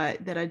that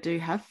I do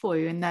have for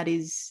you, and that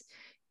is,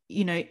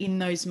 you know, in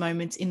those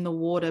moments in the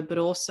water, but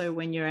also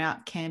when you're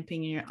out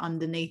camping and you're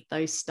underneath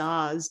those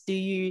stars, do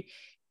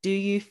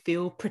you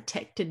feel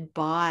protected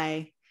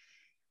by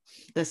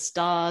the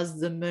stars,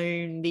 the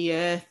moon, the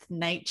earth,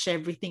 nature,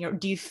 everything, or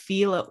do you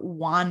feel at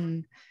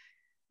one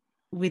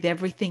with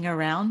everything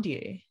around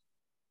you?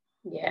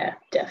 Yeah,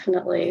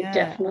 definitely.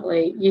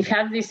 You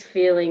have this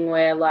feeling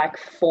where like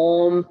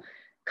form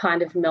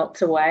kind of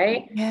melts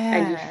away,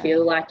 and you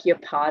feel like you're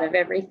part of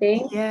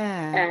everything.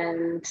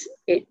 And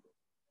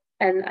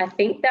I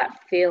think that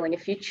feeling,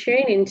 if you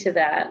tune into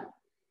that,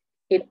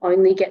 it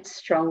only gets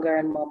stronger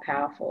and more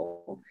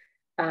powerful.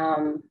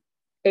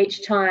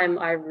 Each time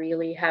I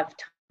really have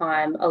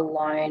time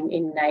alone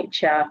in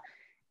nature,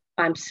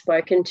 I'm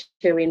spoken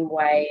to in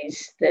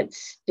ways that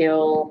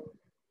still,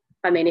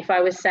 I mean, if I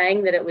was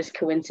saying that it was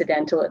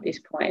coincidental at this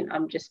point,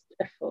 I'm just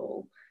a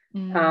fool.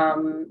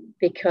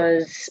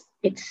 Because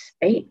it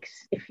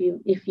speaks. If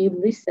you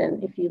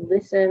listen,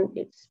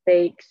 it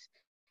speaks,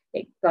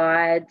 it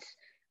guides.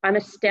 I'm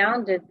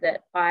astounded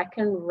that I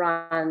can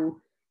run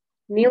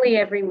nearly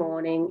every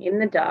morning in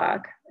the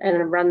dark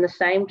and run the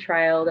same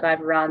trail that I've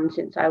run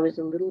since I was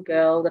a little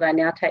girl, that I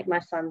now take my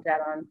sons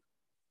out on.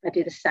 I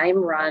do the same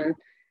run,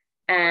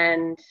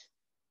 and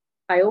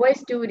I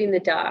always do it in the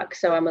dark,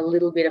 so I'm a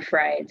little bit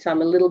afraid. So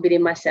I'm a little bit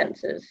in my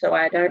senses, so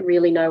I don't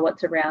really know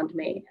what's around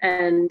me.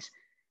 And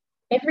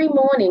every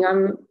morning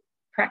I'm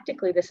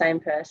practically the same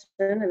person,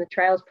 and the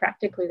trail's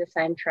practically the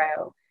same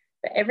trail.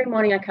 But every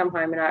morning I come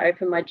home and I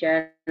open my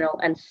journal,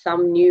 and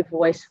some new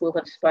voice will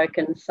have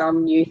spoken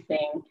some new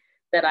thing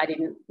that I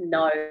didn't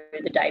know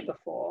the day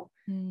before.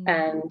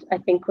 And I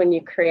think when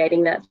you're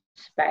creating that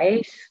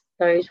space,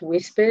 those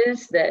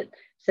whispers that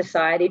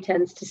society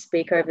tends to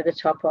speak over the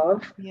top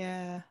of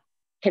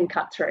can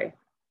cut through.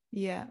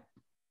 Yeah.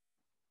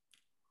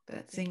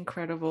 That's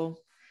incredible.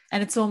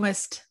 And it's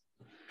almost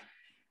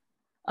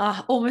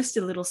a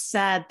little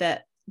sad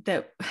that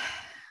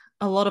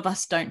a lot of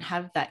us don't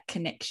have that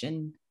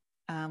connection,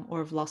 or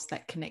have lost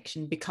that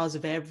connection because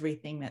of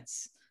everything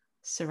that's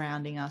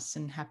surrounding us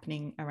and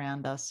happening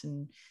around us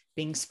and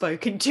being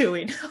spoken to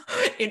in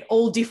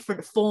all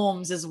different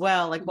forms as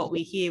well, like what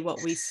we hear,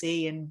 what we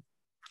see. And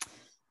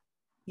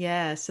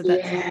so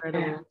that's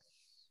incredible.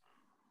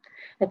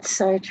 It's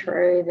so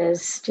true.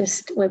 There's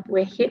just,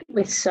 we're hit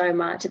with so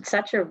much. It's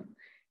such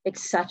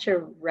a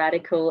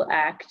radical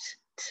act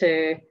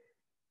to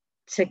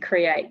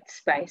create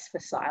space for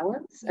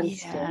silence and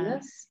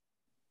stillness.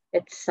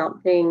 It's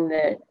something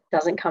that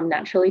doesn't come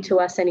naturally to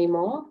us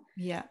anymore.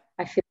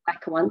 I feel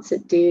like once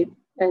it did,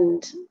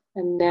 and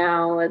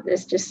now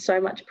there's just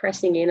so much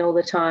pressing in all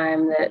the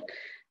time that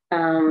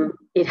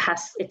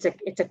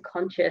it's a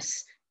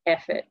conscious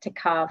effort to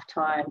carve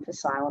time for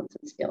silence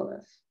and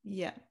stillness.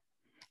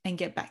 And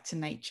get back to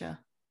nature.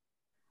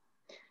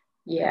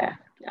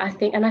 I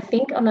think I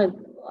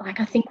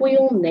think we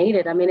all need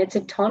it. I mean, it's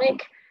a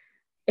tonic.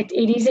 It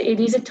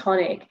is a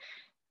tonic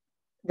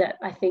that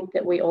I think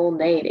that we all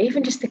need.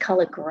 Even just the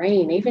color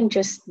green, even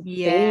just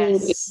being in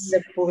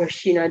the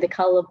bush, you know, the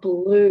color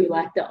blue,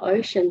 like the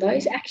ocean,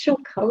 those actual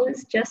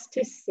colors, just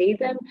to see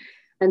them,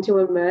 and to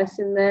immerse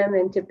in them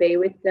and to be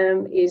with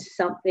them is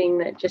something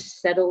that just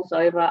settles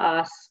over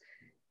us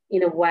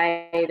in a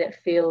way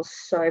that feels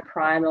so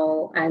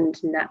primal and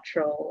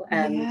natural.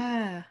 And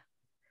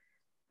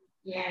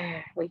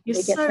You're we get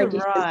so so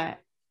distant. right.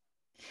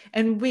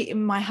 And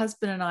my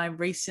husband and I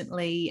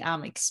recently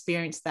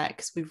experienced that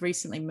because we've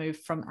recently moved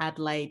from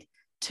Adelaide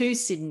to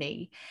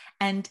Sydney,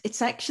 and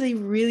it's actually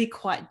really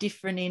quite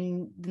different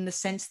in the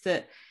sense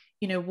that,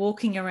 you know,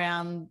 walking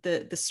around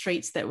the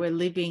streets that we're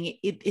living,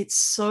 it's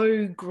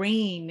so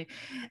green,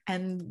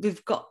 and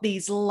we've got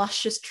these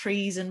luscious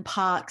trees and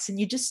parks, and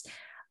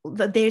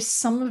there's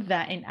some of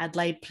that in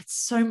Adelaide, but it's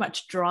so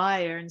much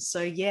drier. And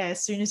so, yeah,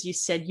 as soon as you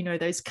said, you know,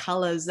 those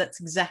colors, that's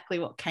exactly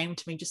what came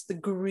to me, just the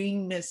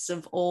greenness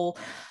of all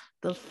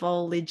the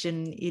foliage.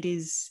 And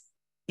it's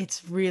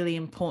really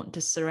important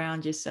to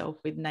surround yourself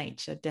with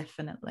nature,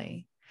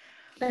 definitely.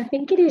 I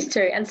think it is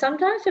too. And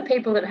sometimes for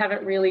people that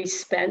haven't really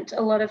spent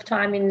a lot of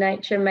time in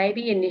nature,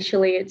 maybe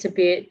initially it's a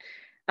bit,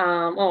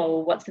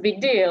 oh, what's the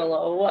big deal?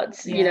 Or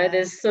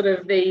there's sort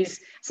of these,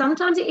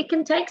 sometimes it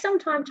can take some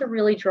time to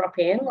really drop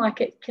in.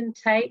 Like it can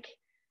take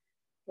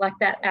like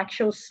that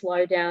actual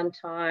slow down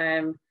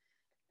time.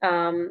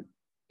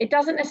 It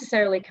doesn't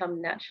necessarily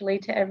come naturally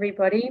to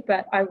everybody,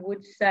 but I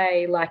would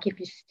say like if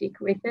you stick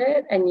with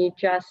it and you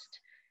just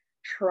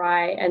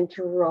try and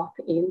drop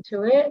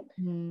into it,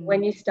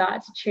 when you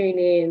start to tune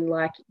in,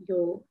 like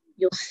you'll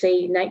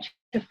see nature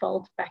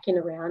folds back in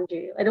around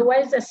you. It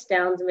always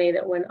astounds me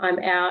that when I'm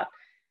out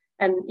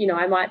and, you know,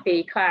 I might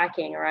be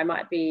kayaking or I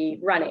might be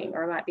running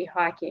or I might be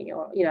hiking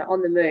or, you know,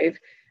 on the move,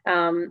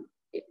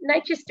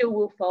 nature still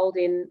will fold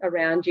in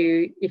around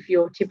you if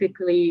you're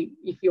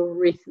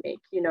rhythmic,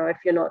 you know, if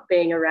you're not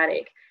being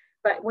erratic.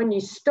 But when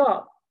you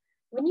stop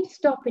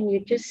and you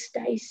just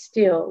stay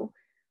still,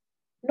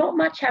 not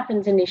much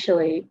happens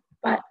initially,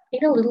 but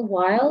in a little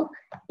while,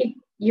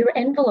 you're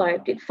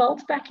enveloped. It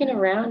folds back in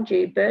around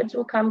you. Birds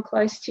will come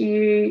close to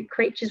you.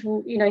 Creatures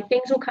will, you know,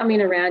 things will come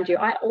in around you.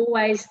 I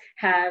always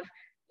have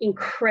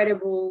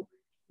incredible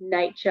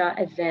nature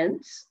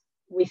events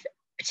with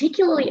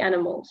particularly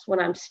animals when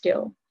I'm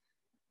still.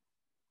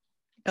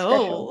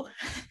 Oh,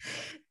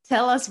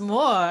 tell us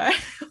more.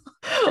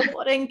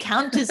 What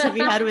encounters have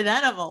you had with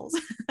animals?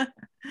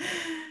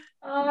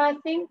 I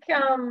think,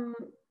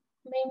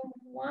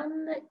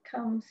 one that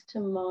comes to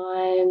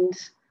mind.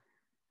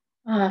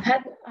 I've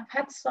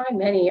had so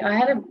many.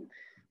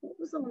 What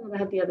was the one that I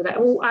had the other day?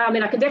 Well,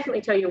 I can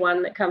definitely tell you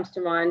one that comes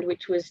to mind,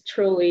 which was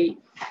truly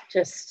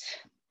just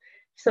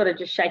sort of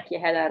just shake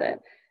your head at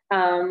it.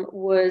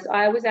 Was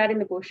I was out in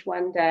the bush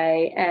one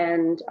day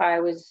and I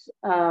was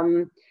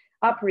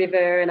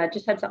upriver and I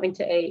just had something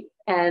to eat,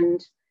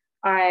 and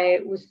I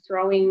was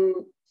throwing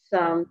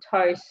some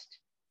toast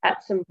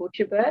at some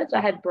butcher birds.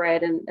 I had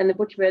bread and the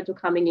butcher birds were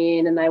coming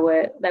in and they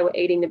were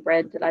eating the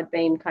bread that I'd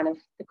been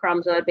the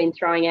crumbs that I'd been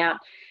throwing out.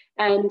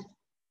 And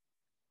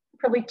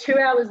probably 2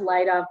 hours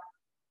later,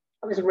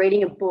 I was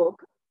reading a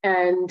book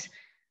and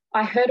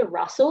I heard a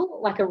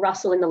rustle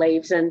in the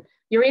leaves, and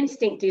your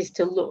instinct is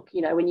to look,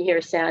 you know, when you hear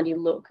a sound, you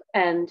look.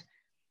 And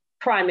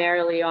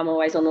primarily I'm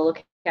always on the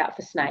lookout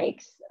for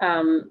snakes.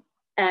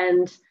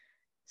 And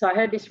so I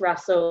heard this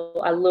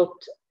rustle, I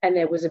looked, and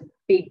there was a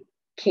big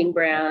king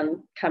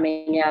brown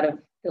coming out of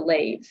the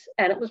leaves,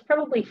 and it was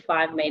probably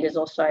 5 meters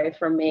or so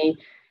from me.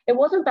 It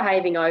wasn't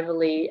behaving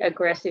overly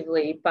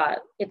aggressively,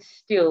 but it's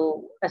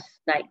still a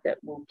snake that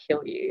will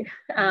kill you.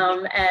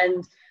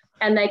 And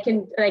they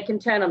can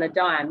turn on a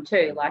dime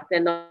too. Like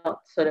they're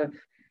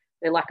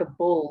like a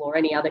bull or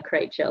any other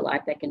creature.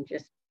 Like they can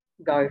just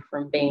go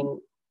from being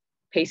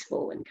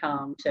peaceful and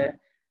calm to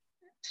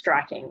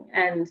striking.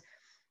 And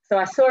so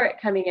I saw it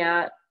coming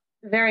out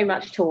very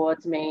much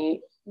towards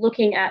me,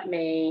 looking at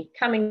me,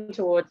 coming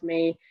towards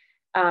me.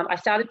 I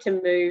started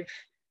to move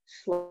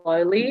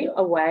slowly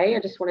away. I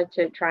just wanted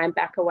to try and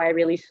back away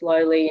really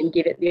slowly and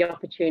give it the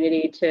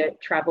opportunity to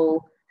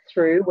travel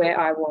through where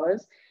I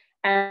was.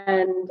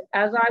 And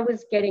as I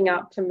was getting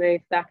up to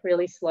move back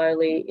really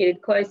slowly, it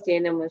had closed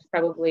in and was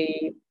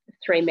probably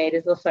 3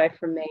 meters or so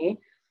from me.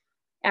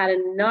 Out of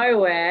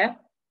nowhere,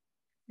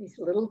 this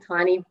little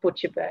tiny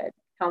butcher bird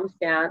comes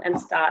down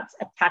and starts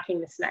attacking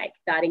the snake,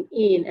 darting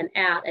in and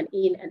out and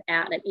in and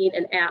out and in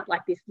and out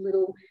like this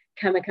little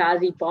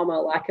kamikaze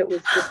bomber. Like it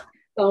was just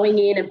going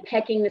in and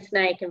pecking the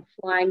snake and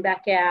flying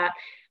back out.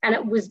 And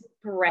it was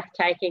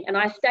breathtaking. And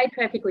I stayed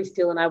perfectly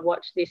still and I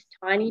watched this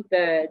tiny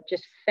bird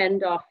just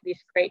fend off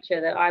this creature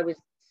that I was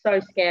so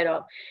scared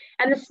of.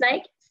 And the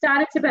snake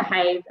started to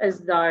behave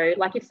as though,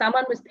 like if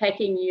someone was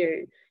pecking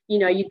you, you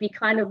know, you'd be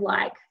kind of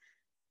like,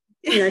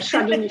 you know,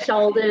 shrugging your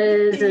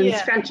shoulders and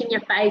scrunching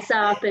your face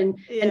up and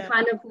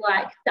kind of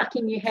like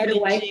ducking your head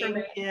away from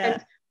it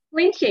and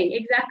flinching,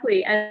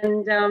 exactly.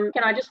 And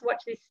can I just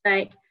watch this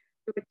snake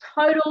do a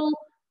total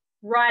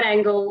right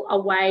angle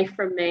away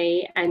from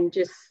me and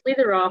just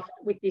slither off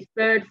with this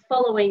bird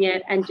following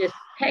it and just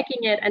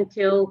pecking it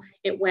until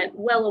it went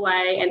well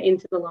away and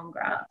into the long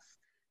grass.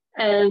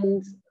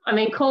 And I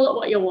mean, call it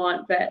what you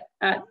want, but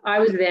I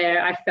was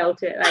there, I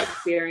felt it, I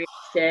experienced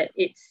it.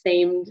 It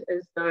seemed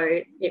as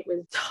though it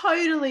was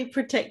totally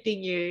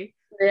protecting you.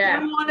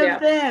 Yeah, You're one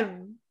of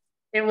them.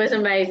 It was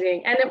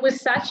amazing. And it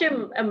was such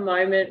a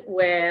moment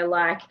where,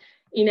 like,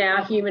 in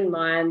our human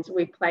minds,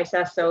 we place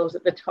ourselves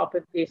at the top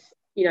of this,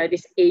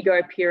 this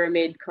ego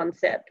pyramid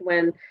concept.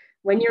 When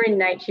you're in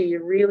nature,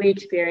 you really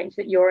experience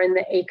that you're in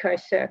the eco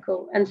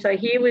circle. And so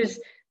here was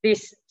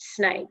this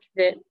snake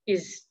that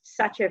is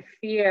such a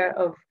fear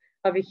of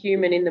a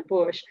human in the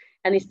bush,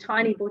 and this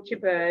tiny butcher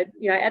bird,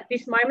 at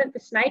this moment, the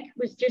snake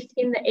was just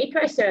in the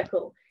eco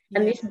circle.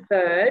 And this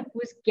bird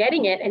was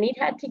getting it, and it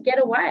had to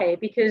get away,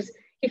 because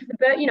if the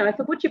bird, if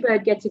a butcher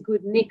bird gets a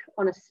good nick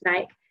on a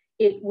snake,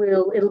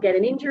 it'll get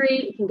an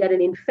injury, it can get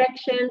an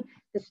infection,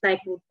 the snake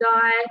will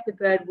die, the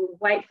bird will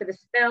wait for the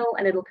spell,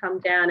 and it'll come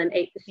down and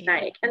eat the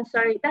snake. And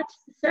so that's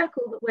the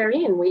circle that we're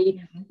in.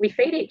 We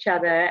feed each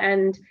other.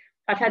 And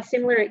I've had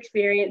similar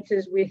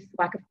experiences with,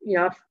 like,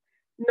 not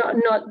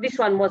this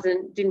one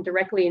didn't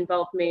directly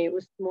involve me, it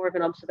was more of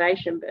an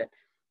observation, but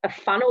a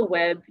funnel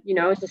web,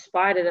 is a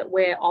spider that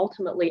we're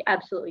ultimately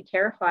absolutely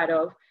terrified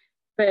of.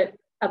 But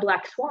a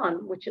black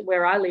swan, which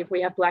where I live,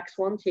 we have black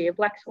swans here. A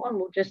black swan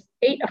will just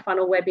eat a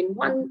funnel web in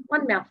one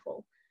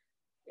mouthful.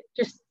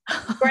 Just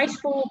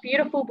graceful,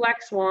 beautiful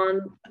black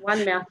swan,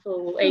 one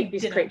mouthful will eat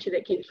this creature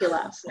that can kill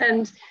us.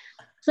 And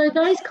so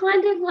those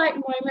kind of like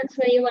moments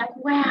where you're like,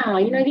 wow,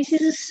 this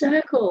is a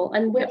circle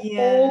and we're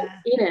all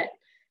in it.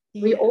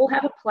 We all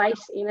have a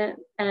place in it.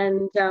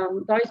 And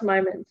those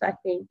moments, I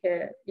think,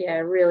 are,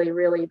 really,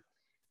 really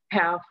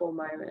powerful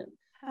moments.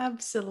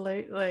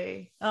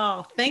 Absolutely.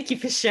 Oh, thank you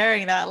for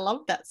sharing that. I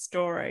love that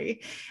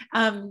story.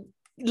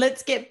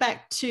 Let's get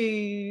back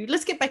to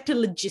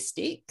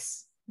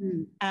logistics.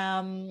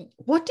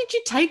 What did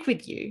you take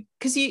with you?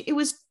 Because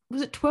was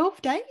it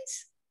 12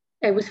 days?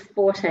 It was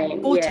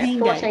 14.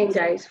 14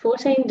 days.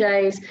 14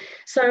 days.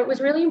 So it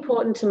was really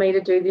important to me to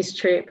do this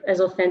trip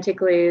as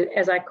authentically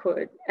as I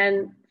could.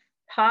 And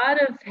part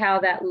of how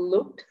that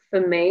looked for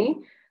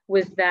me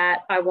was that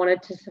I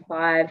wanted to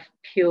survive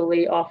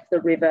purely off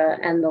the river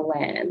and the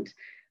land.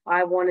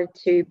 I wanted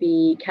to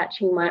be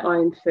catching my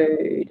own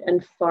food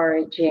and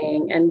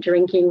foraging and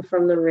drinking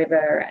from the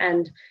river.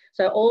 And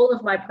so all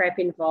of my prep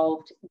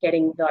involved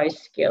getting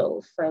those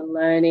skills. So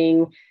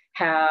learning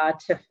how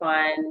to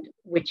find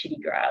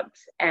witchetty grubs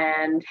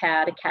and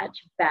how to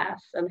catch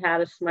bass and how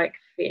to smoke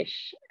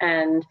fish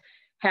and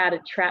how to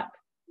trap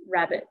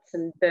rabbits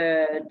and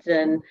birds.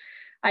 And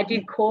I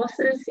did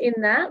courses in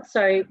that.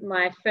 So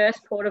my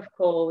first port of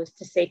call was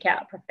to seek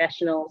out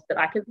professionals that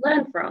I could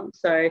learn from.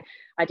 So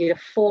I did a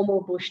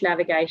formal bush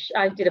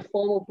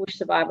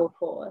survival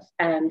course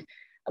and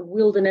a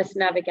wilderness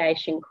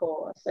navigation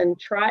course, and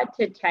tried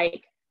to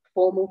take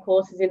formal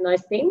courses in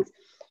those things.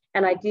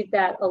 And I did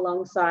that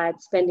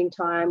alongside spending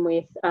time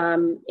with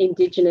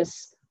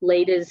Indigenous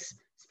leaders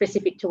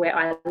specific to where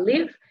I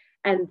live,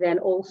 and then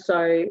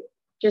also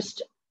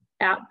just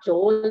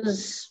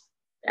outdoors,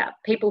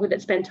 people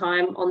that spend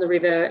time on the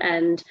river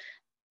and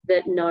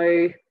that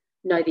know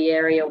the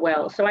area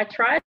well. So I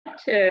tried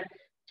to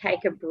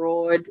take a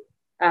broad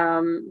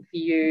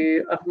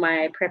view of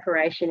my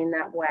preparation in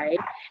that way.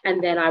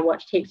 And then I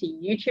watched heaps of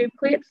YouTube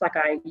clips. Like,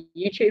 I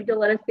YouTubed a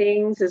lot of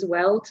things as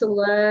well to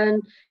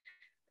learn.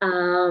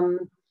 So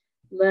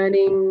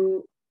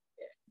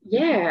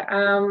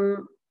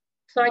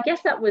I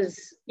guess that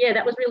was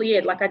really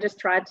it. Like, I just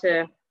tried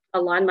to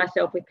align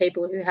myself with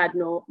people who had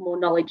more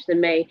knowledge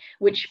than me,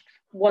 which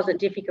wasn't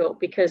difficult,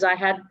 because I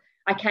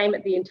came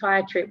at the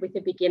entire trip with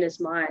a beginner's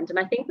mind. And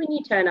I think when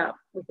you turn up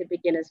with a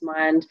beginner's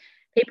mind,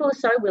 people are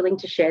so willing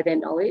to share their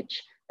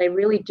knowledge. They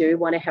really do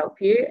want to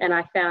help you. And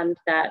I found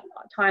that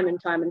time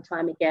and time and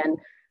time again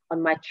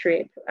on my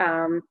trip.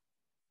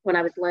 When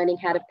I was learning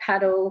how to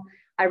paddle,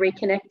 I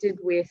reconnected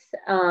with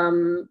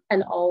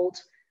an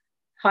old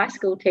high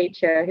school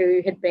teacher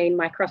who had been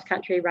my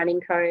cross-country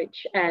running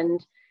coach,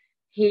 and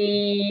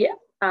he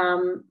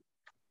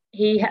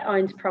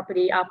owns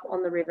property up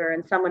on the river,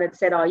 and someone had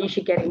said, oh, you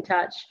should get in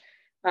touch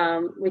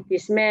with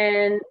this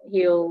man.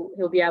 He'll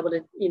be able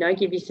to,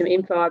 give you some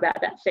info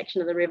about that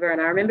section of the river.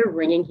 And I remember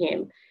ringing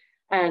him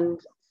and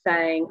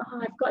saying,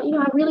 oh, I've got,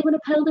 I really want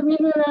to paddle the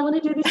river. I want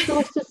to do this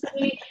course to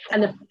see.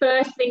 And the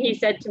first thing he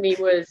said to me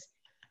was,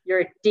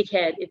 you're a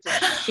dickhead. It's a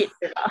shit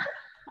river.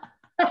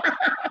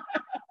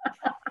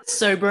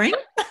 Sobering.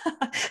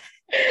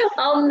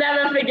 I'll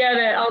never forget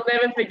it.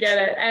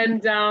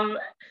 And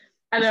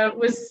it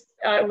was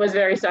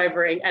very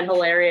sobering and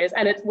hilarious.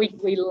 And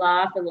we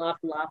laugh and laugh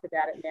and laugh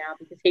about it now,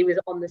 because he was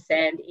on the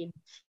sand in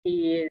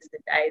tears the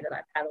day that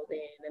I paddled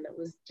in. And it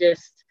was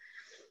just,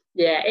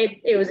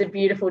 it was a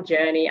beautiful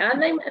journey.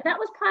 And then that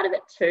was part of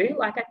it too.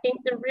 Like, I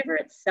think the river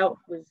itself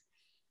was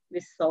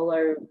this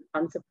solo,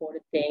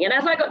 unsupported thing. And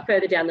as I got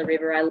further down the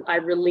river, I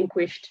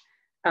relinquished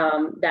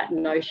that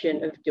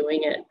notion of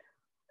doing it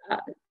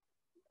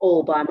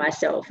all by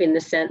myself, in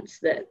the sense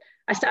that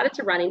I started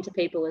to run into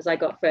people as I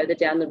got further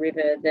down the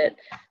river that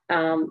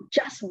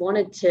just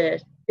wanted to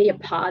be a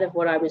part of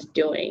what I was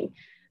doing.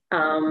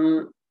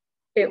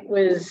 It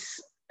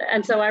was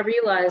And so I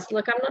realized,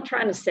 look, I'm not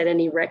trying to set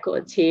any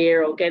records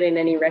here or get in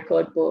any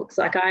record books.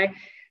 Like a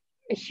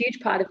huge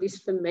part of this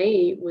for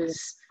me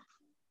was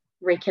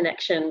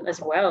reconnection as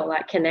well,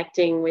 like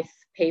connecting with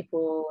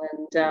people.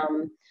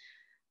 And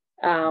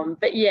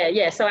but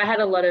yeah, so I had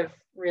a lot of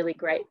really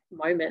great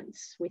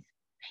moments with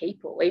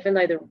people, even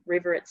though the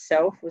river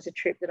itself was a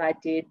trip that I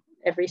did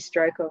every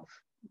stroke of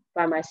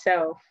by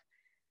myself.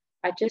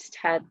 I just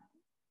had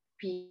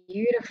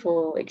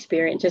beautiful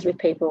experiences with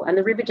people, and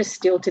the river just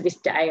still to this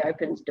day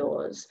opens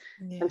doors.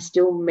 I'm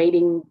still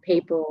meeting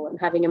people and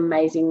having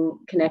amazing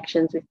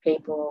connections with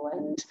people,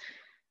 and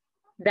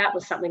that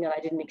was something that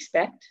I didn't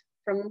expect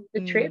from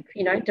the trip.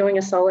 You know, doing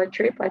a solo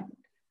trip,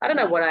 I don't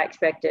know what I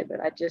expected, but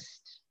I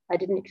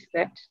didn't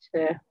expect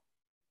to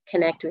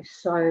connect with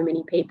so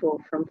many people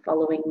from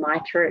following my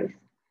truth.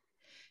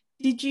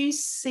 Did you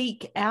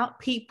seek out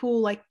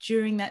people like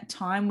during that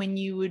time when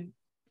you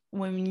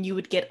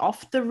would get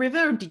off the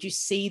river, or did you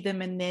see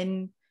them and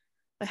then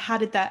how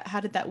did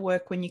that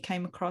work when you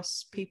came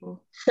across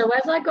people? So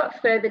as I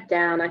got further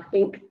down, I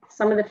think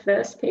some of the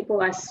first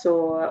people I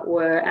saw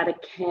were at a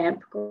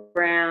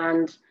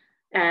campground,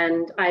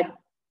 and like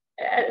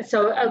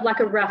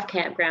a rough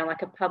campground,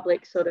 like a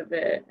public sort of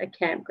a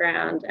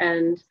campground,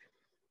 and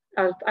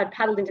I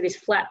paddled into this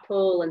flat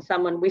pool and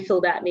someone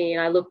whistled at me,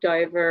 and I looked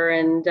over,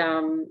 and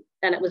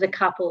it was a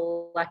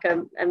couple, like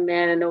a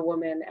man and a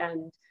woman,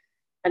 and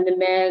the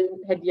man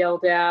had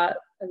yelled out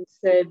and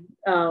said,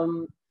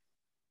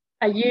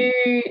 are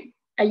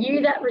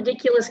you that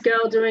ridiculous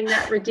girl doing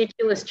that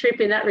ridiculous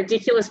trip in that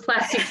ridiculous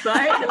plastic boat?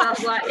 And I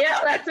was like, yeah,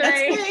 that's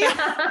me.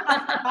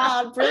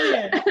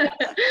 Brilliant.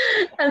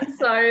 And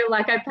so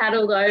like I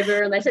paddled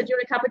over and they said, do you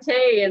want a cup of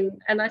tea?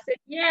 And I said,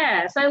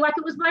 yeah. So like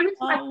it was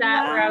moments like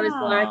that where I was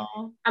like,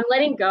 I'm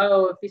letting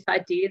go of this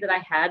idea that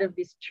I had of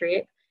this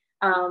trip.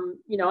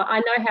 You know, I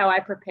know how I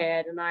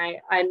prepared, and I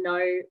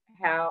know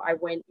how I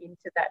went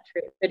into that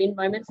trip. But in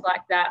moments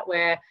like that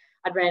where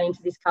I'd ran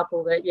into this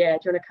couple that, yeah,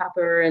 do you want a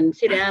cuppa and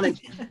sit down and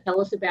tell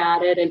us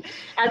about it? And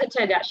as it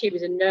turned out, she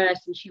was a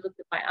nurse, and she looked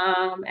at my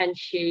arm and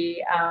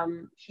she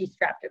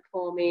strapped it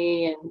for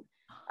me.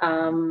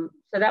 And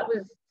so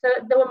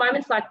there were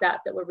moments like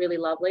that were really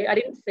lovely. I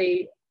didn't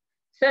see,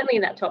 certainly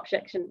in that top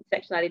section,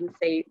 I didn't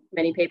see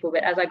many people,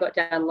 but as I got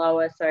down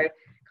lower, so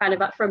kind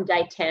of up from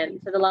day 10,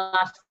 so the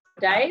last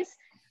days,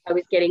 I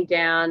was getting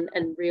down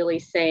and really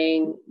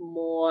seeing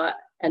more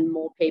and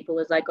more people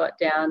as I got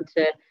down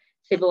to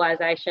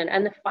civilization.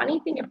 And the funny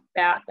thing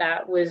about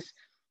that was,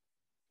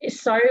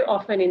 so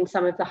often in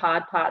some of the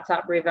hard parts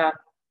upriver,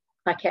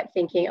 I kept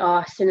thinking,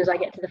 oh, as soon as I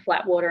get to the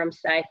flat water, I'm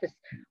safe.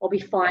 I'll be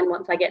fine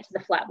once I get to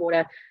the flat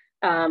water.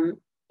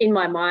 In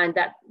my mind,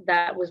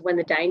 that was when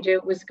the danger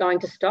was going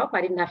to stop.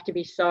 I didn't have to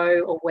be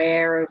so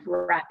aware of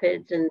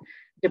rapids and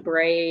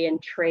debris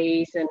and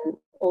trees and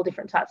all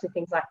different types of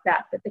things like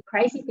that. But the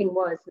crazy thing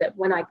was that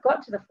when I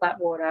got to the flat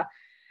water,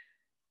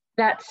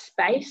 that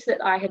space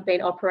that I had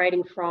been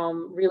operating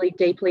from really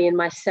deeply in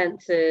my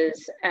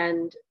senses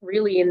and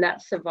really in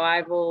that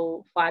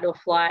survival fight or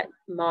flight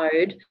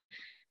mode,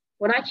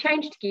 when I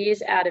changed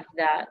gears out of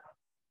that,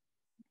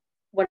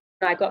 when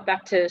I got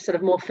back to sort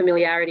of more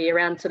familiarity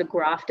around sort of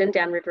Grafton,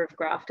 downriver of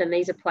Grafton,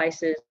 these are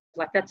places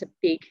like the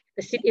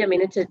city, I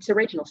mean, it's a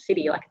regional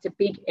city, like it's a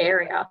big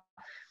area.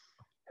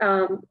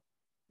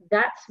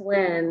 That's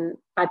when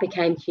I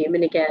became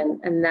human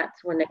again, and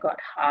that's when it got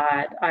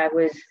hard. I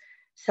was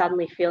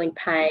suddenly feeling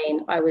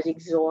pain. I was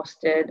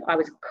exhausted. I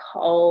was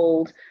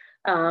cold.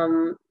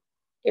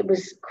 It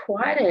was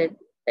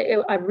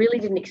I really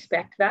didn't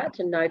expect that,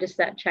 to notice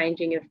that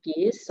changing of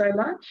gears so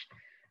much.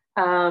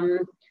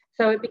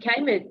 So it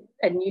became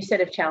a new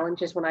set of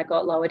challenges when I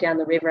got lower down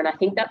the river. And I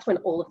think that's when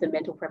all of the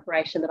mental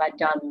preparation that I'd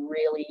done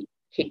really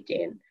kicked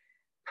in.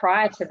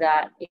 Prior to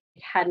that, it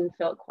hadn't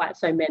felt quite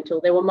so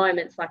mental. There were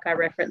moments, like I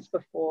referenced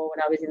before,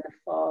 when I was in the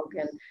fog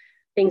and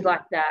things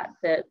like that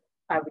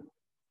I would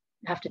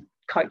have to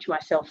coach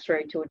myself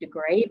through to a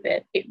degree,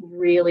 but it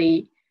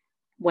really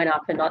went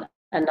up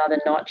another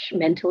notch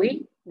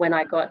mentally when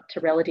I got to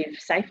relative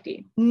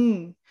safety.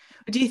 Do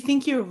you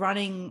think you're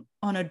running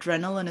on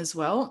adrenaline as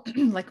well?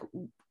 Like,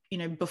 you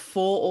know,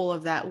 before all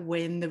of that,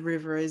 when the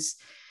river is,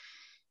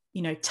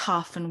 you know,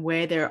 tough and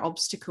where there are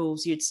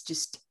obstacles, it's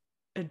just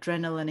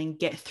adrenaline and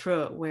get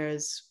through it.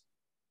 Whereas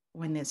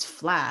when there's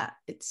flat,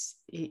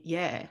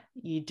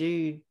 you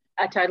do.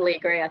 I totally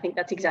agree. I think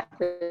that's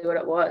exactly what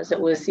it was. It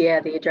was, the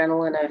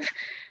adrenaline of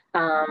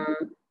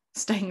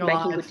staying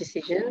alive, making good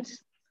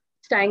decisions,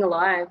 staying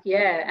alive.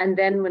 Yeah. And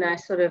then when I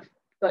sort of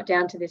got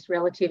down to this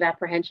relative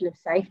apprehension of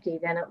safety,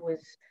 then it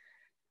was,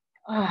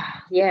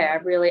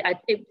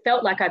 it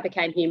felt like I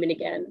became human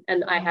again.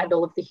 And I had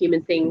all of the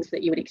human things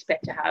that you would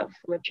expect to have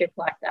from a trip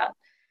like that.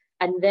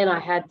 And then I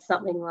had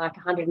something like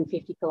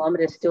 150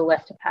 kilometres still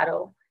left to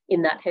paddle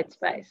in that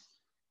headspace.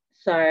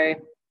 So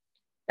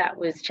that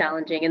was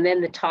challenging. And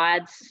then the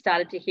tides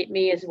started to hit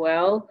me as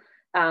well.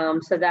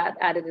 So that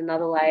added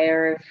another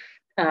layer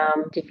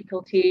of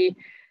difficulty.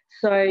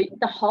 So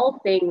the whole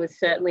thing was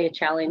certainly a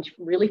challenge,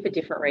 really, for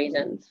different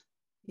reasons.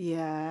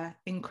 Yeah,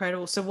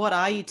 incredible. So what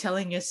are you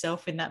telling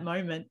yourself in that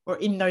moment or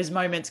in those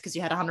moments, because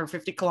you had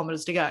 150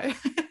 kilometers to go?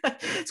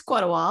 It's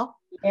quite a while.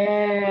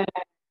 Yeah.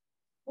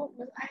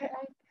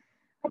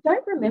 I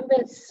don't remember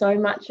so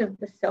much of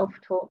the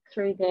self-talk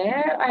through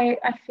there.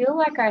 I feel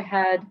like I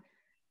had,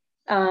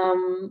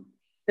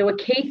 there were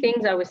key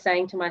things I was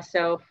saying to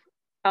myself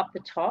up the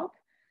top,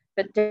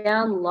 but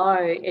down low,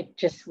 it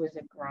just was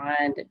a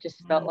grind. It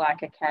just felt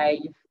like, okay,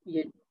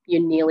 you're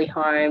nearly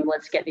home.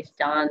 Let's get this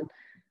done.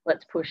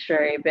 Let's push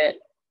through. But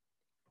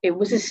it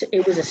was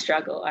a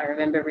struggle. I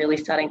remember really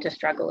starting to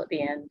struggle at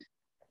the end.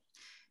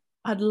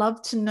 I'd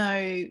love to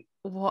know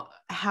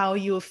how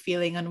you were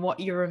feeling and what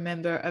you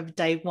remember of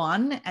day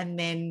one, and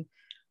then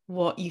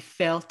what you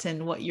felt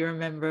and what you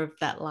remember of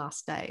that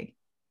last day.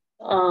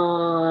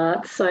 Oh,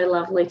 it's so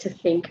lovely to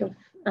think of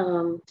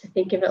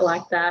it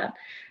like that.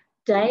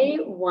 Day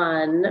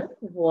one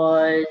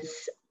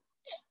was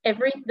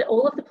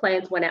all of the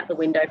plans went out the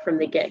window from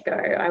the get-go,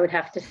 I would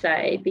have to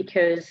say,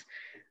 because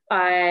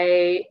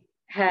I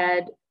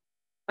had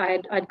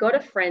I'd got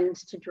a friend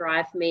to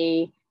drive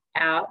me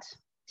out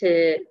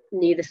to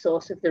near the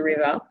source of the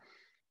river,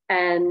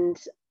 and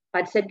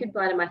I'd said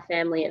goodbye to my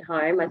family at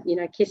home.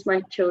 I, kissed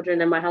my children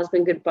and my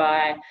husband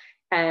goodbye,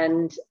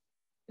 and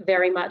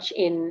very much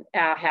in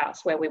our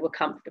house where we were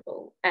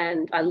comfortable.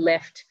 And I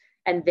left,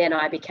 and then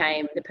I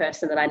became the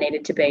person that I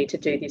needed to be to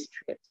do this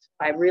trip.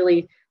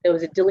 There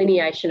was a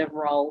delineation of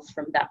roles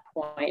from that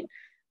point.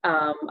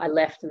 I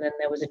left, and then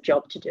there was a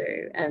job to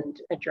do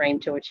and a dream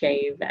to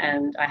achieve.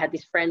 And I had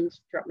this friend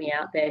drop me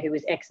out there who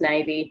was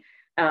ex-Navy.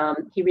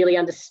 He really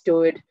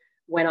understood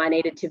when I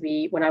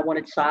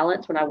wanted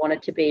silence, when I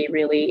wanted to be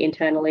really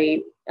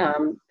internally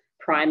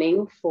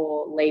priming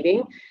for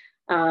leaving.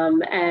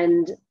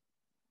 And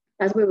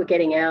as we were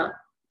getting out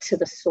to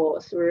the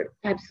source, we were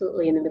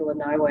absolutely in the middle of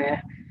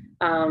nowhere.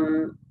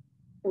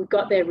 We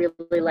got there really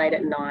late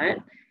at night,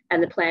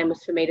 and the plan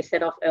was for me to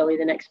set off early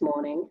the next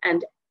morning.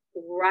 And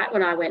right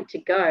when I went to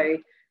go,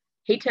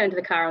 he turned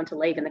the car on to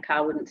leave, and the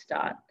car wouldn't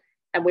start.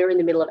 And we were in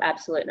the middle of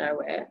absolute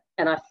nowhere.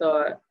 And I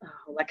thought,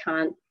 oh, I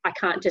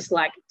can't just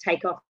like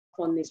take off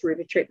on this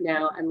river trip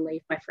now and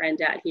leave my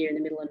friend out here in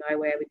the middle of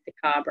nowhere with the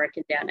car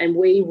broken down. And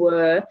we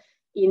were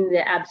in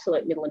the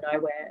absolute middle of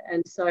nowhere.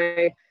 And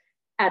so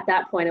at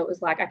that point, it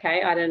was like,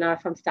 okay, I don't know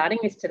if I'm starting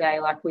this today.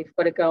 Like, we've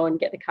got to go and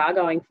get the car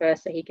going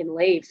first so he can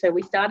leave. So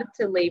we started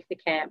to leave the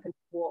camp and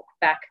walk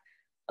back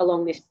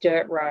along this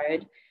dirt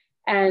road.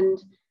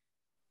 And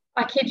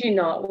I kid you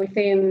not, we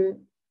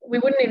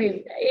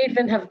wouldn't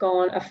even have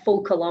gone a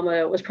full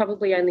kilometre. It was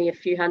probably only a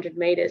few hundred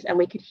metres, and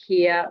we could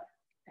hear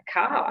a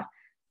car.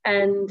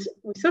 And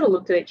we sort of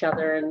looked at each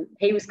other, and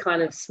he was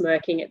kind of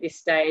smirking at this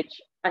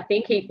stage. I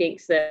think he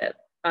thinks that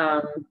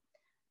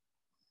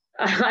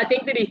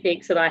he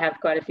thinks that I have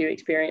quite a few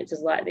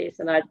experiences like this,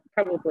 and I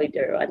probably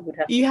do. I would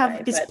have You to have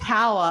say, this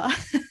power.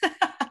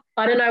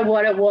 I don't know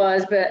what it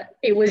was, but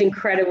it was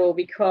incredible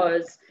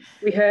because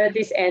we heard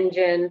this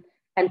engine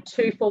and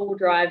two four-wheel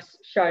drives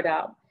showed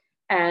up,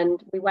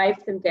 and we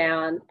waved them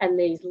down, and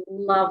these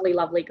lovely,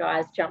 lovely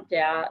guys jumped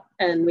out,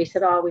 and we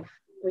said, oh,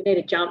 we need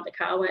to jump, the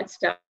car won't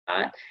start.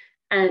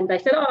 And they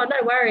said, oh,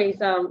 no worries.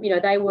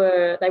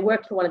 They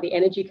worked for one of the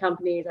energy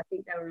companies. I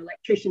think they were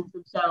electricians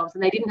themselves,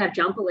 and they didn't have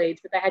jumper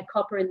leads, but they had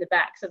copper in the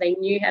back, so they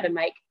knew how to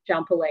make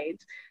jumper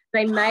leads.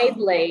 They made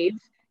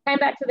leads, came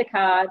back to the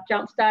car,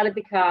 started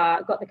the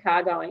car, got the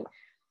car going.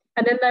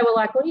 And then they were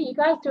like, what are you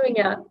guys doing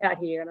out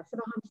here? And I said,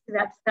 oh, I'm just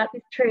about to start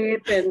this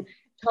trip, and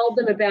told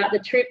them about the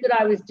trip that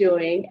I was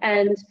doing.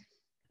 And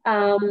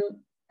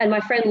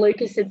my friend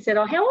Lucas had said,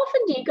 oh, how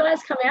often do you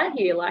guys come out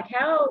here? Are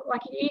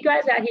you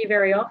guys out here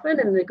very often?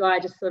 And the guy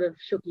just sort of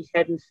shook his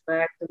head and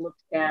smirked and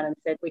looked down and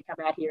said, we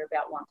come out here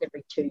about once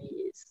every 2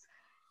 years.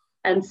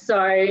 And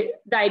so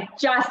they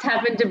just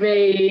happened to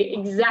be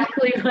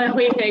exactly where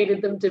we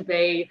needed them to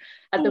be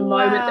at the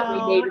moment that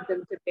we needed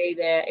them to be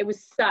there. It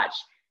was such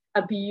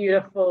a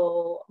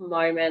beautiful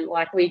moment.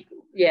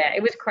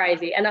 It was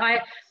crazy. And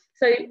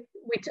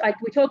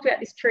we talked about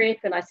this trip,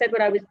 and I said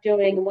what I was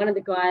doing, and one of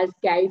the guys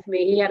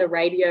he had a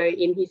radio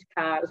in his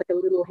car. It was like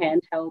a little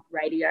handheld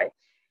radio,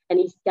 and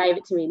he gave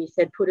it to me, and he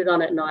said, put it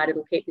on at night,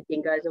 it'll keep the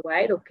dingoes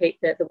away, it'll keep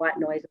the white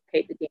noise, will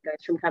keep the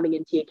dingoes from coming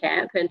into your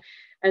camp.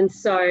 And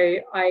so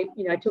I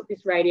took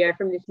this radio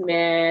from this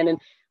man, and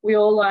we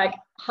all like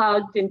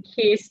hugged and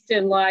kissed,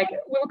 and like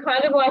we were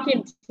kind of like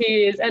in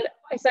tears. And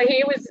so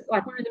he was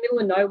like, we're in the middle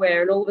of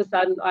nowhere, and all of a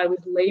sudden I was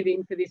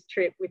leaving for this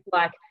trip with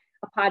like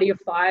a party of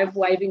 5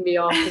 waving me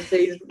off as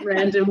these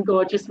random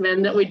gorgeous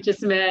men that we'd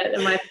just met,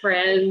 and my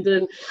friend,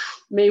 and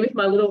me with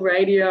my little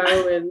radio,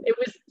 and it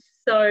was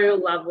so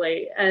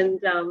lovely. And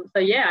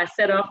I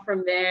set off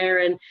from there,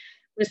 and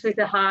just with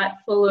a heart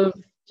full of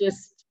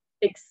just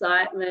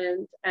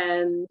excitement.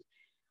 And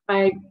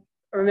I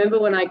remember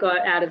when I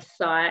got out of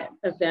sight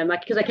of them,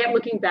 because I kept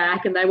looking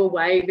back and they were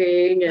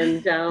waving,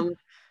 and then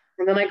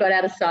I got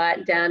out of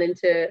sight down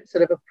into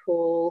sort of a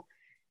pool,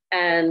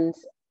 and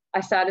I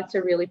started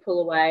to really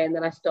pull away, and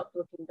then I stopped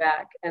looking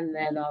back, and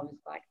then I was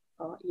like,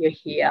 oh, you're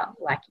here.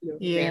 Like, you're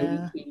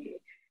really here.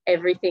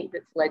 Everything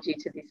that's led you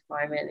to this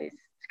moment is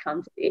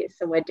come to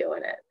this and we're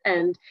doing it.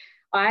 And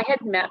I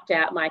had mapped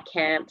out my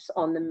camps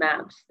on the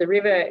maps. The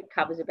river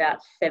covers about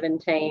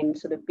 17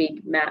 sort of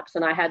big maps,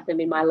 and I had them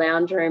in my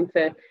lounge room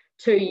for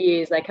 2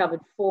 years. They covered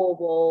 4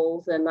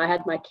 walls, and I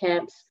had my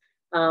camps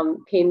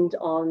pinned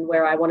on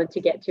where I wanted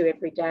to get to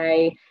every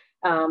day,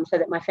 so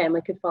that my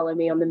family could follow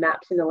me on the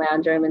maps in the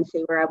lounge room and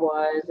see where I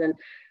was.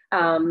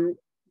 And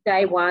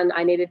day one,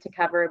 I needed to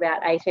cover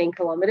about 18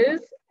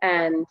 kilometres,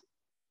 and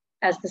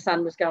as the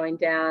sun was going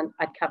down,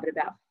 I'd covered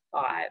about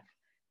 5.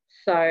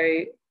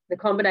 So the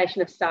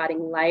combination of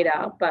starting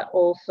later, but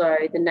also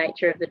the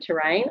nature of the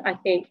terrain, I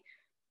think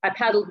I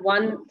paddled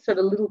one sort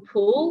of little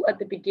pool at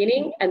the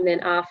beginning, and then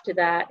after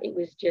that, it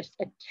was just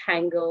a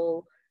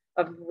tangle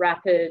of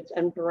rapids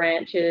and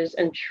branches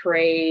and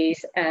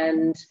trees.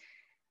 And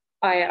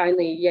I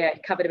only,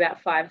 covered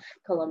about 5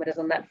 kilometres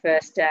on that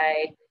first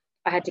day.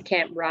 I had to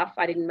camp rough.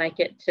 I didn't make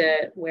it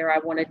to where I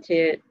wanted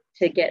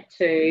to get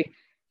to.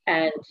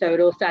 And so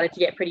it all started to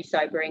get pretty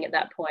sobering at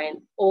that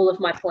point. All of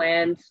my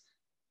plans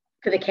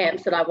for the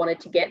camps that I wanted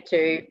to get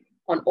to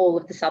on all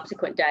of the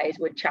subsequent days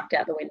were chucked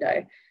out the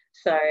window.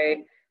 So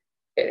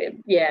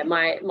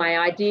my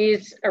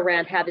ideas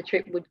around how the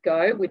trip would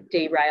go were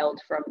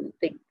derailed from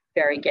the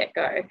very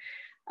get-go.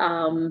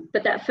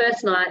 But that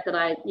first night that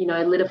I,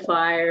 lit a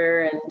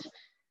fire and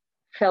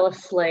fell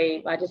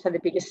asleep, I just had the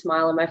biggest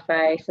smile on my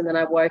face. And then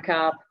I woke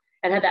up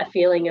and had that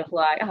feeling of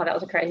like, oh, that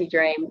was a crazy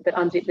dream, but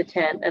unzipped the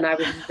tent and I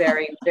was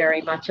very,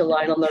 very much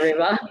alone on the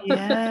river.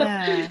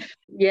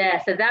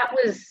 Yeah. So that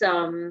was,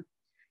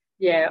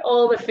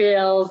 all the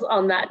feels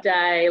on that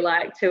day,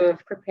 like to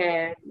have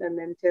prepared and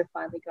then to have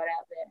finally got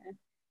out there.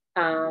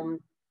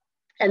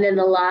 And then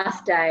the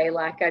last day,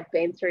 like I'd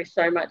been through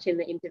so much in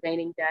the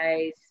intervening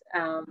days.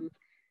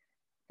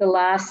 The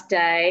last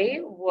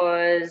day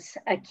was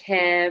a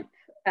camp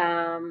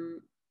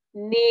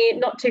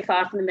not too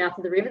far from the mouth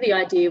of the river. The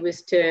idea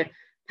was to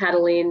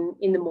paddle in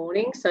the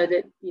morning so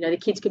that, the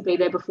kids could be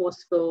there before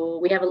school.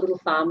 We have a little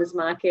farmers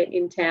market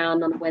in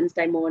town on a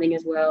Wednesday morning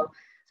as well.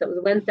 So it was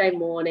a Wednesday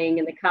morning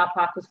and the car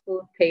park was full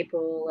of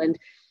people.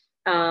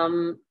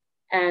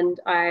 And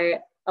I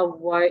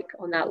awoke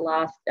on that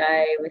last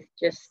day with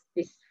just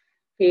this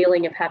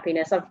feeling of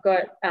happiness. I've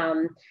got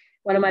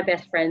one of my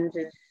best friends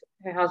is,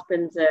 her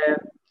husband's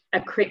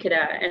a cricketer,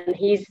 and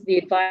the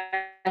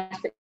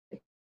advice that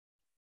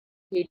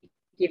he'd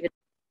given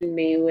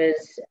me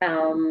was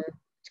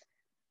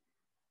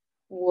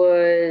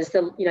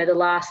the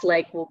last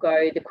leg will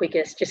go the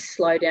quickest. Just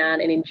slow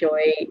down and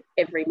enjoy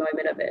every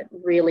moment of it.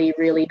 Really,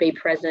 really be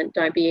present.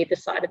 Don't be either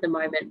side of the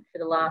moment for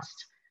the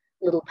last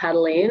little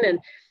paddle in. And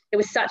it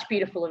was such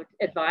beautiful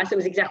advice. It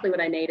was exactly what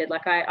I needed.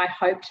 Like I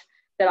hoped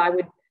that I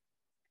would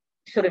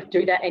sort of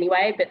do that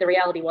anyway, but the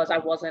reality was I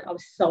wasn't. I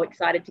was so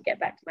excited to get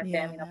back to my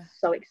family. And I was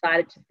so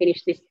excited to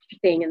finish this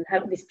thing and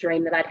have this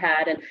dream that I'd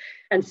had.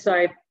 And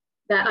so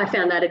that I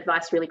found that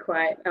advice really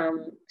quite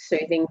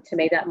soothing to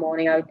me that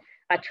morning.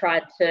 I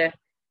tried to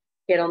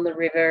get on the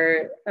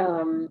river,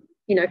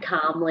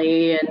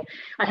 calmly. And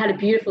I had a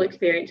beautiful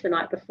experience the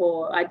night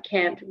before. I'd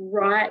camped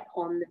right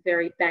on the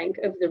very bank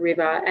of the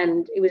river,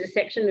 and it was a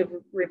section of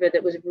river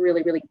that was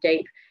really, really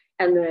deep.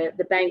 And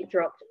the bank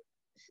dropped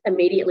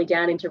immediately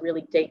down into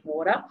really deep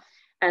water.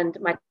 And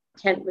my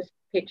tent was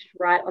pitched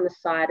right on the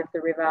side of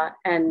the river.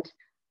 And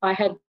I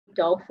had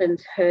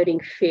dolphins herding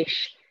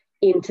fish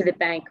into the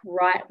bank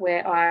right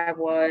where I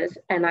was,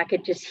 and I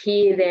could just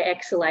hear their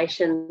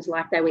exhalations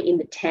like they were in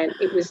the tent.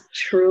 It was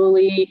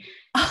truly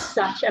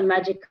such a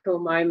magical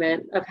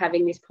moment of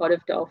having this pod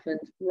of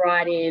dolphins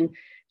right in,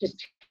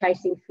 just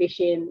chasing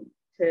fish in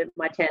to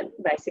my tent,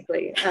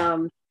 basically.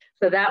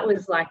 So that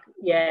was like,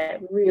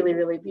 really,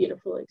 really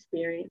beautiful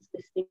experience,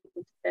 listening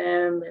to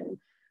them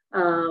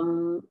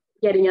and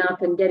getting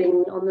up and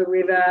getting on the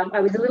river. I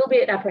was a little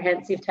bit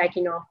apprehensive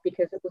taking off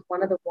because it was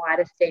one of the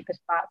widest, deepest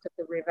parts of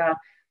the river.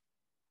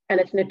 And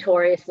it's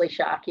notoriously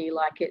sharky.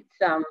 Like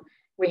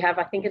we have,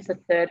 I think it's the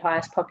 3rd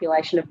highest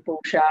population of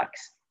bull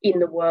sharks in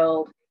the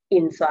world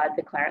inside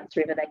the Clarence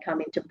River. They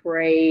come in to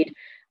breed.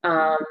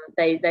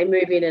 They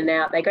move in and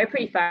out. They go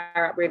pretty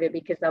far upriver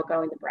because they'll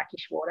go in the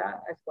brackish water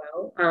as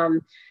well.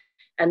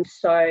 And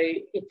so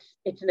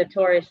it's a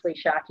notoriously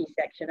sharky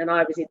section. And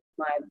I was in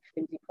my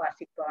flimsy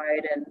plastic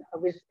boat, and I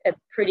was a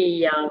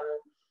pretty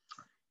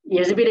it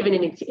was a bit of an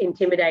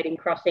intimidating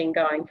crossing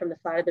going from the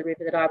side of the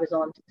river that I was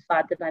on to the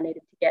side that I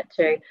needed to get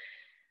to.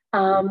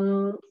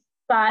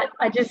 But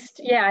I just,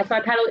 so I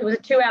paddled. It was a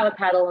 2-hour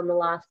paddle on the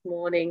last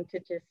morning to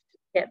just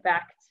get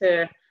back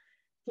to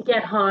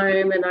get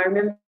home. And I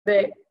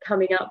remember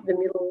coming up the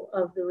middle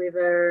of the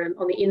river, and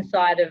on the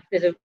inside of,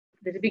 there's a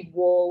big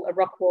wall, a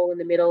rock wall in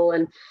the middle,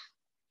 and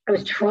I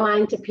was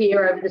trying to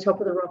peer over the top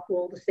of the rock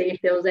wall to see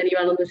if there was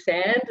anyone on the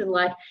sand, and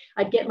like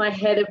I'd get my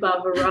head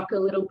above a rock a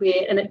little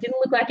bit and it didn't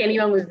look like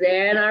anyone was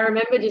there. And I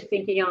remember just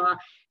thinking, I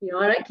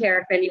don't care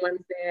if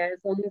anyone's there, as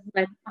long as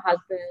my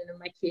husband and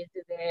my kids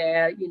are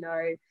there,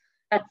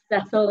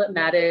 that's all that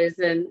matters.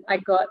 And I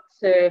got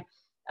to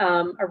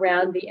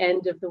around the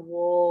end of the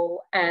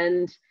wall,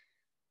 and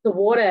the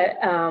water,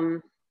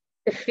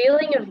 the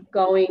feeling of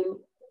going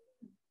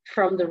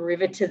from the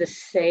river to the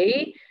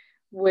sea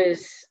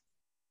was,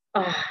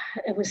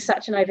 it was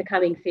such an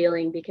overcoming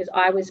feeling, because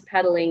I was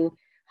paddling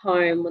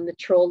home when the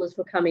trawlers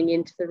were coming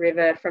into the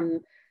river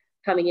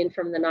coming in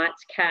from the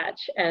night's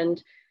catch.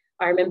 And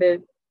I remember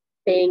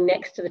being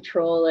next to the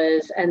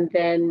trawlers and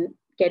then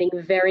getting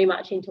very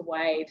much into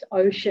waves,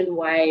 ocean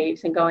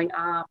waves, and going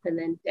up and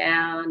then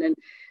down. And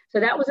so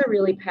that was a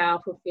really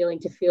powerful feeling,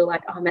 to feel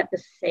like, oh, I'm at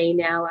the sea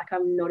now, like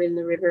I'm not in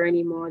the river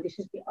anymore, this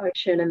is the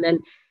ocean. And then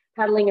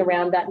paddling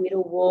around that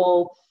middle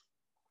wall,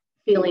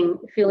 feeling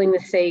the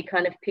sea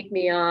kind of pick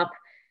me up,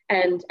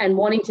 and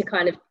wanting to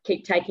kind of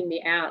keep taking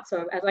me out.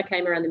 So as I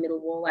came around the middle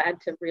wall, I had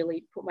to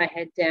really put my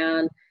head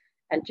down,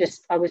 and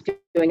I was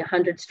doing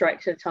 100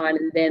 strokes at a time,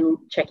 and then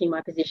checking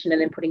my position and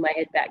then putting my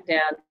head back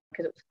down,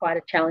 because it was quite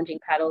a challenging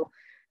paddle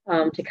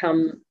to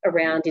come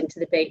around into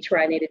the beach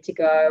where I needed to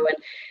go. And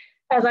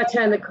as I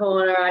turned the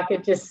corner, I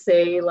could just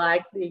see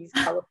like these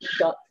colourful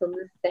dots on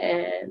the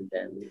sand,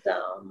 and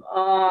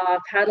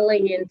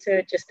paddling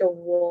into just a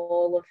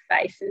wall of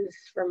faces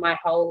from my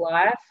whole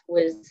life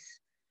was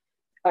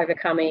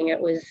overcoming. It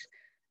was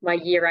my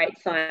year 8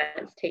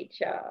 science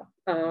teacher,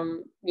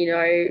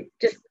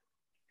 just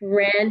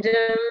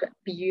random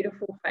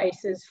beautiful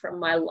faces from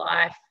my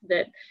life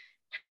that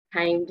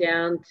came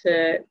down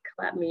to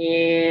clap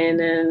me in.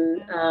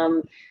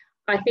 And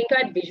I think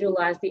I'd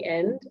visualized the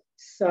end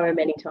so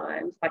many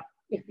times. Like,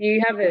 if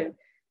you have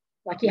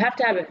you have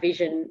to have a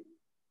vision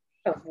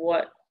of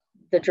what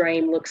the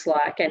dream looks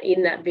like, and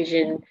in that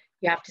vision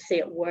you have to see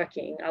it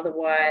working,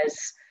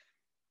 otherwise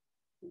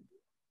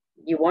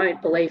you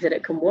won't believe that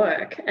it can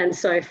work. And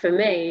so for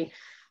me,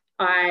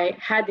 I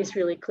had this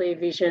really clear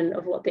vision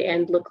of what the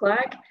end looked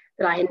like,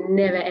 that I had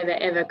never, ever,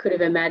 ever could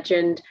have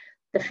imagined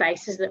the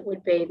faces that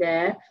would be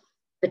there,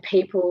 the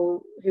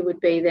people who would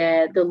be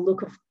there, the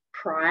look of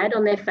pride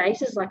on their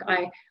faces. Like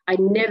I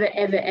never,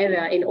 ever,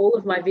 ever in all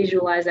of my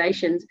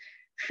visualizations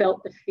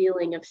felt the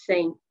feeling of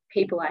seeing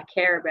people I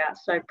care about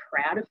so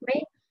proud of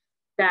me.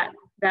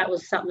 That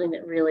was something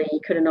that really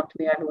could have knocked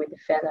me over with a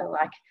feather.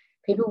 Like,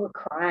 people were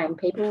crying,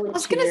 people were I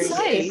was going to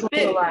say,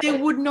 there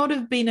would not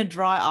have been a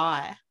dry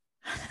eye.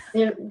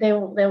 There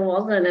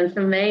wasn't. And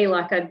for me,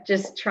 like, I'm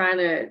just trying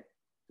to,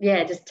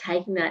 just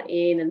taking that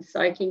in and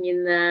soaking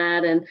in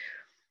that.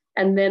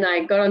 And then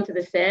I got onto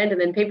the sand,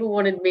 and then people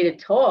wanted me to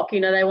talk.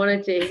 They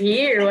wanted to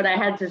hear what I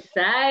had to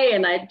say,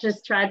 and I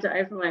just tried to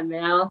open my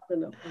mouth,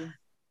 and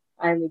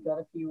I only got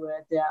a few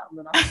words out, and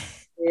then I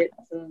quit.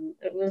 And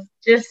it was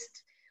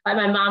just like,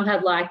 my mum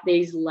had like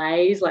these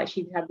leis, like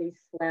she'd had these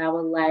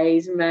flower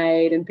leis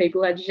made, and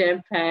people had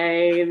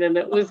champagne,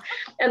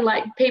 and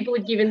like people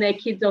had given their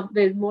kids off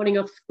the morning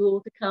off school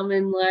to come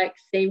and like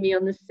see me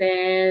on the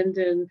sand,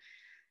 and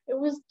it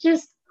was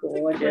just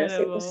gorgeous.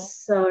 It was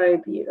so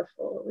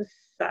beautiful. It was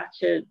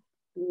such a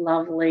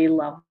lovely,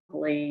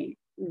 lovely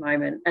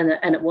moment, and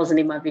it wasn't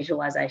in my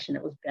visualization.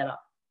 It was better.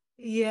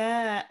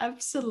 Yeah,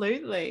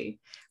 absolutely.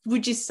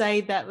 Would you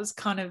say that was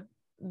kind of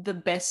the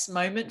best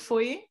moment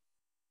for you?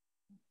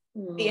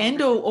 The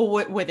end, or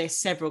were there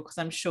several? Because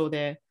I'm sure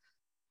there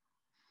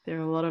are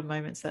a lot of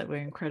moments that were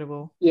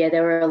incredible. Yeah,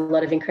 there were a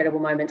lot of incredible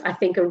moments. I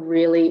think a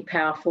really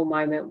powerful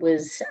moment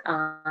was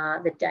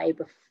the day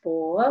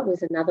before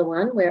was another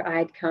one, where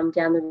I'd come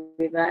down the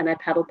river and I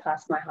paddled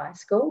past my high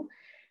school.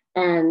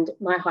 And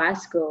my high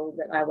school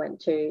that I went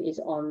to is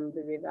on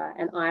the river.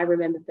 And I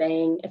remember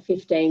being a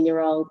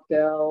 15-year-old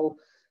girl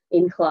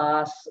in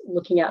class,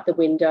 looking out the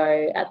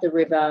window at the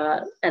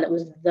river, and it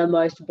was the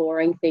most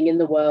boring thing in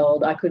the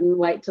world. I couldn't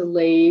wait to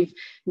leave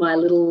my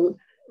little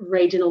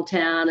regional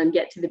town and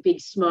get to the big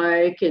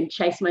smoke and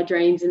chase my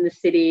dreams in the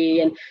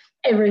city, and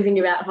everything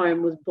about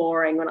home was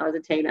boring when I was a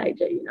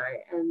teenager,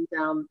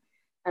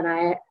 and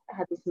I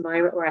had this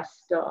moment where I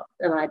stopped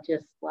and I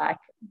just like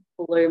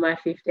blew my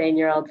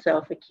 15-year-old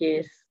self a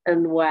kiss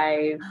and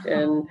waved.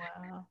 And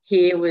wow.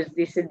 Here was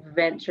this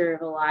adventure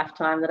of a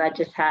lifetime that I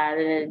just had,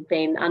 and it had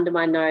been under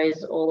my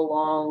nose all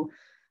along.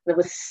 It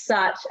was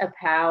such a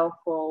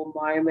powerful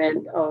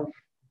moment of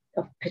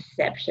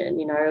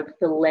perception, of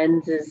the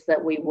lenses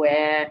that we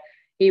wear.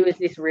 Here was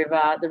this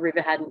river. The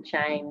river hadn't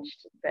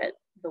changed, but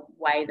the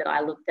way that I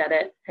looked at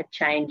it had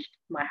changed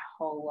my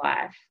whole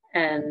life.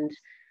 And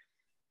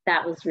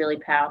that was really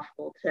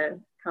powerful, to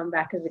come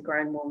back as a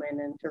grown woman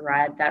and to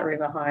ride that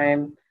river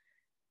home.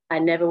 I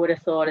never would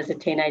have thought as a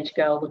teenage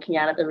girl looking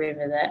out at the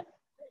river that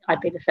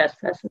I'd be the first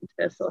person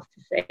to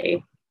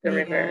see the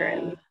river.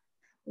 And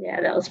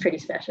that was pretty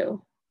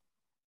special.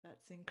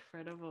 That's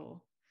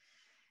incredible.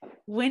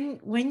 When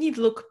you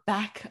look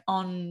back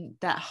on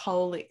that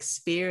whole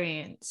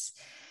experience,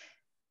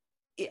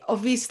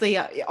 obviously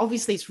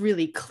it's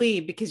really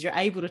clear because you're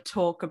able to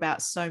talk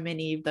about so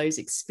many of those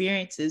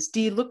experiences.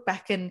 Do you look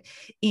back in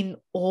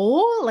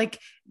awe? Like,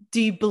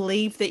 do you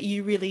believe that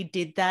you really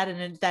did that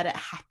and that it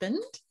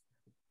happened?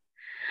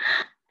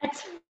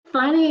 It's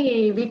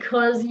funny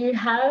because you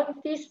have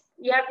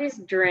this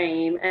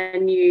dream,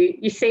 and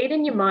you see it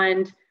in your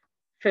mind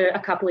for a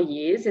couple of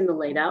years in the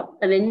lead up,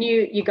 and then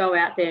you go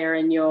out there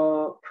and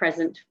you're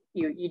present,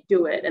 you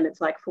do it, and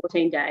it's like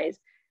 14 days,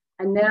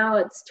 And now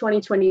it's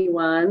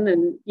 2021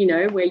 and, you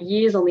know, we're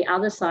years on the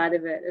other side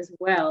of it as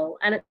well.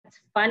 And it's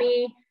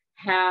funny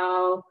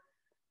how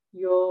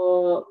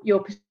your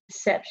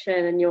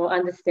perception and your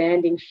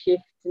understanding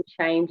shifts and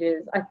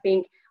changes. I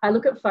think I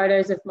look at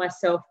photos of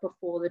myself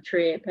before the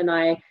trip and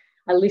I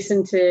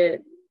listen to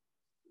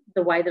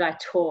the way that I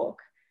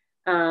talk.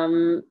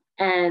 And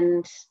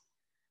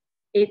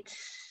it's,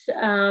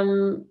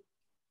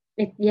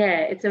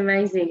 it's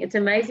amazing. It's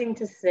amazing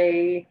to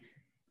see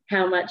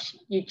how much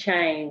you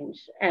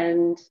change.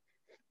 And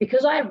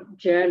because I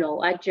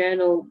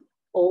journal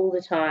all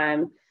the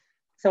time.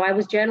 So I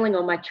was journaling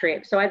on my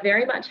trip. So I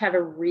very much have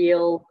a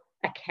real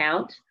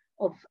account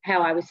of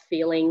how I was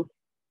feeling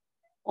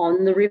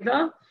on the river.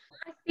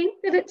 I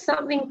think that it's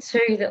something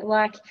too that,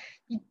 like,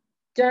 you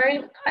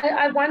don't,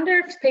 I wonder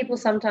if people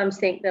sometimes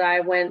think that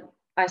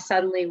I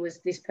suddenly was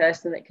this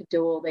person that could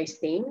do all these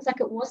things. Like,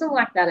 it wasn't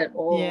like that at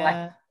all. Yeah.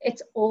 Like,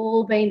 it's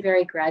all been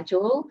very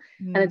gradual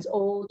and it's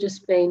all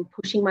just been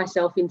pushing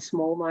myself in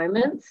small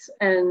moments.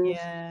 And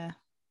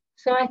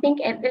so I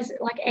think there's,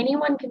 like,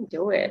 anyone can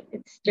do it.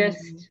 It's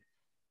just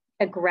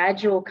a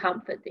gradual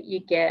comfort that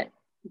you get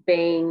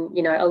being,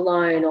 you know,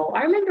 alone. Or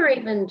I remember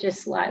even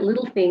just like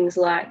little things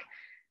like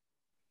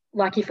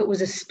if it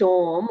was a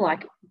storm,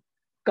 like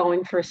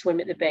going for a swim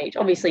at the beach.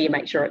 Obviously, you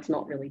make sure it's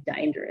not really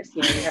dangerous.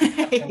 You know, you have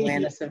to have an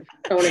awareness of.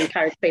 I don't want to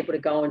encourage people to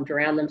go and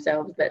drown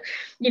themselves, but,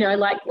 you know,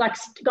 like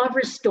going for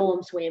a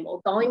storm swim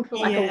or going for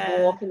like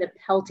a walk in the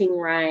pelting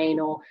rain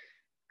or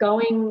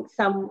going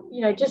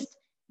you know, just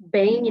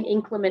being in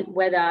inclement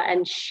weather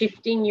and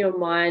shifting your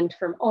mind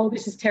from, oh,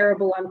 this is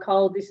terrible, I'm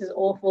cold, this is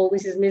awful,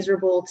 this is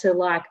miserable, to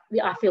like,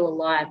 I feel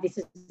alive, this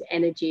is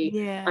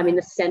energy, I'm in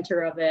the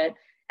center of it,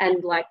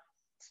 and like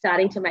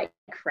starting to make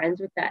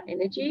friends with that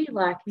energy.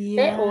 Like,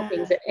 they're all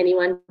things that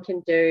anyone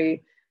can do.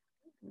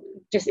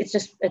 It's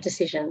just a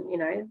decision, you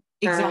know.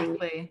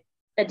 Exactly.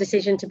 A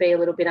decision to be a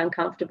little bit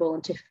uncomfortable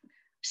and to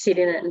sit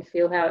in it and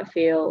feel how it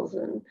feels.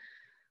 And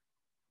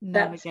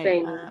that's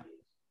been that.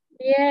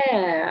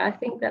 Yeah, I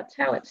think that's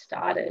how it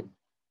started.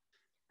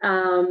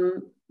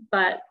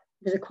 But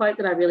there's a quote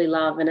that I really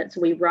love, and it's,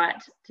 we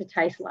write to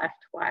taste life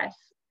twice.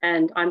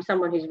 And I'm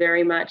someone who's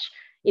very much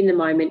in the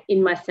moment,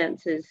 in my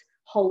senses,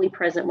 wholly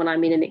present when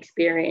I'm in an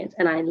experience.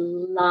 And I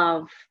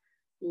love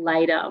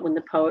later when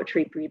the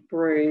poetry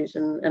brews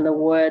and the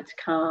words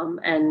come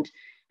and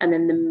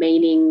then the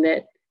meaning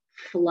that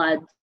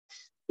floods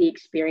the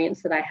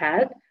experience that I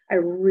had. I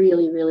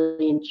really,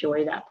 really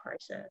enjoy that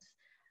process.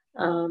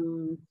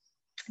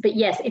 But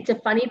yes, it's a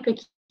funny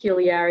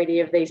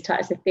peculiarity of these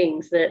types of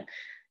things that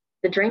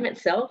the dream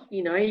itself,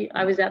 you know,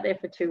 I was out there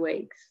for 2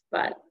 weeks,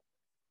 but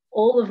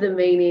all of the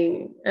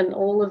meaning and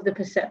all of the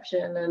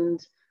perception and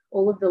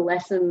all of the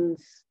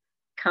lessons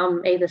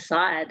come either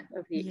side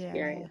of the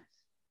experience.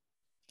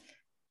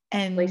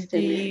 And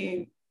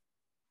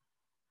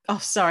oh,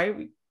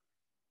 sorry.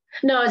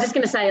 No, I was just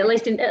going to say, at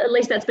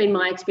least that's been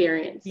my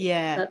experience.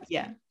 Yeah.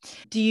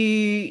 Do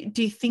you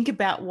think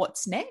about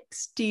what's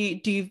next? Do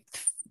you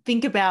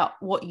think about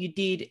what you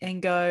did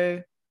and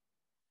go,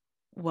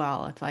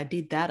 well, if I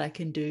did that, I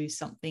can do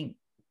something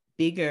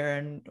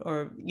bigger,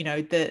 or, you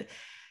know,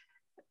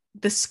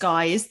 the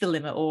sky is the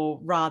limit, or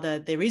rather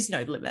there is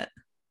no limit?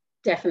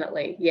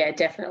 Definitely. Yeah,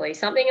 definitely.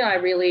 Something I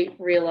really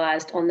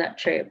realized on that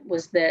trip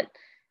was that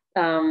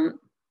the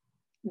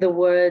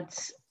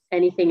words,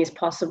 anything is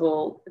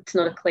possible, it's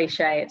not a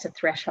cliche, it's a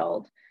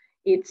threshold.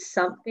 It's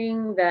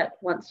something that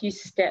once you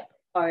step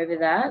over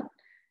that,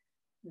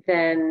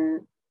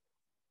 then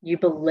you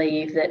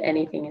believe that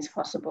anything is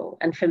possible.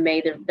 And for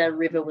me, the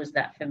river was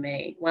that for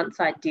me.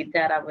 Once I did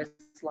that, I was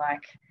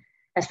like,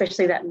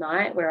 especially that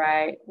night where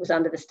I was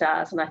under the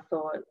stars and I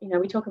thought, you know,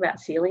 we talk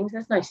about ceilings,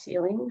 there's no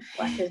ceilings,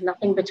 like there's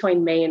nothing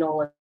between me and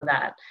all of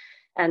that.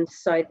 And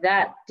so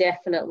that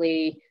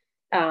definitely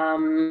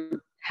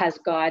has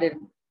guided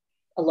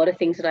a lot of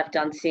things that I've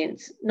done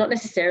since, not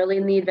necessarily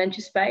in the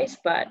adventure space,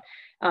 but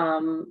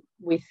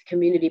with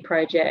community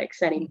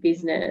projects and in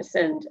business.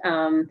 And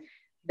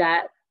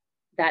that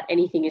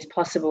anything is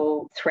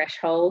possible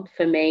threshold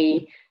for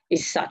me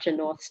is such a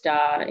North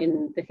Star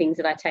in the things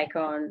that I take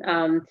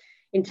on.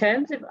 In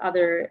terms of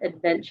other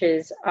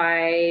adventures,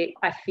 I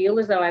feel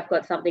as though I've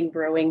got something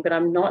brewing, but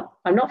I'm not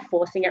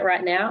forcing it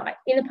right now.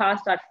 In the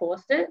past, I've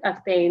forced it.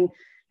 I've been,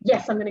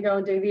 yes, I'm going to go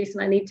and do this,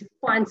 and I need to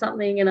find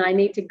something, and I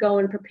need to go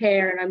and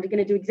prepare, and I'm going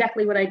to do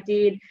exactly what I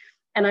did.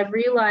 And I've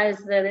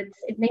realized that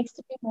it needs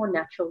to be more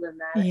natural than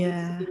that. It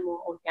needs to be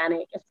more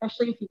organic,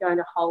 especially if you're going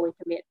to wholly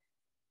commit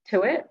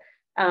to it.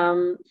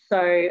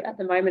 So at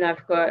the moment,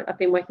 I've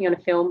been working on a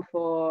film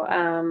for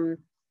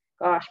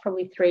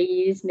probably 3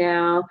 years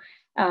now,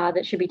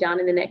 that should be done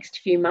in the next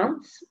few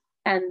months.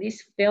 And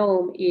this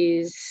film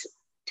is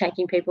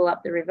taking people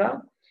up the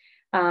river,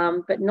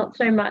 but not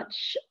so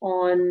much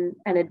on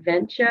an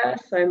adventure,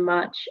 so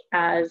much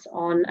as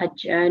on a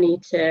journey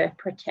to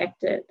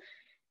protect it.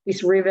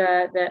 This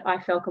river that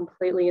I fell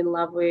completely in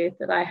love with,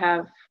 that I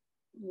have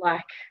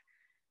like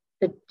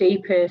the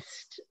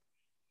deepest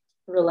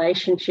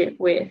relationship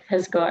with,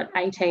 has got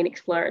 18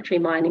 exploratory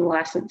mining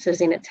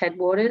licenses in its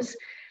headwaters.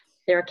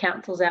 There are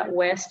councils out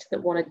west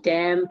that want to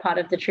dam part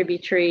of the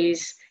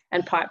tributaries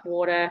and pipe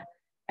water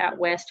out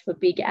west for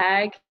big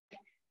ag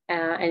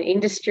and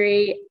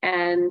industry,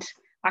 and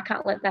I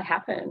can't let that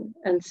happen.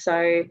 And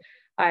so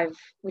I've,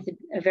 with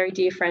a very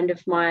dear friend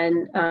of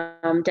mine,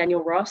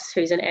 Daniel Ross,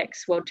 who's an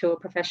ex-World Tour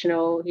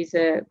professional, he's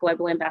a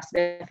global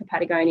ambassador for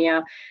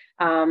Patagonia.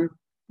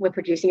 We're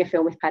producing a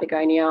film with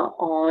Patagonia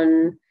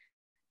on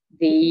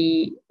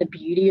the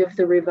beauty of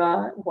the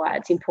river, why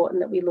it's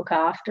important that we look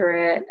after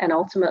it, and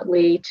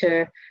ultimately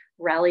to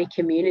rally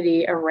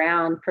community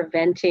around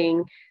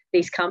preventing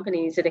these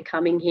companies that are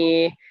coming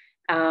here,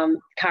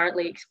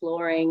 currently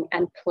exploring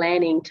and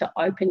planning to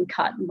open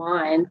cut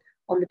mine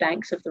on the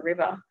banks of the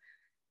river.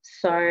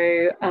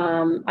 So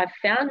I've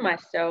found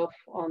myself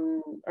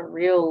on a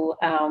real,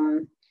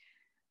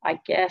 I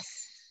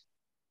guess,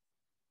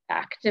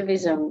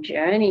 activism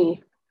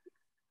journey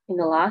in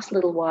the last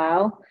little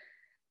while.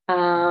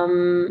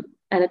 And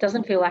it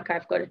doesn't feel like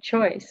I've got a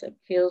choice. It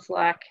feels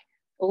like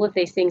all of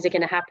these things are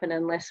going to happen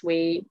unless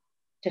we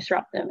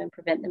disrupt them and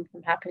prevent them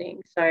from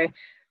happening. So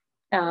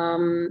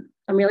I'm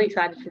really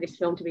excited for this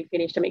film to be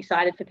finished. I'm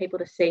excited for people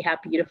to see how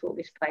beautiful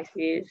this place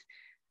is.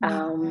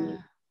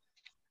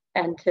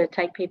 And to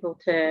take people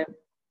to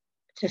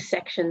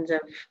sections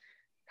of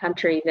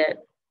country that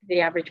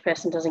the average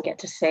person doesn't get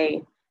to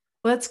see.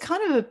 Well, it's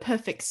kind of a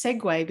perfect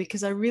segue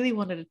because I really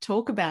wanted to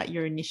talk about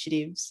your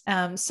initiatives.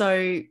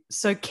 So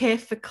Care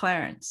for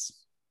Clarence.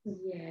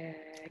 Yeah.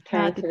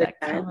 How did that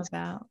come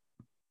about?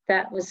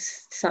 That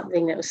was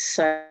something that was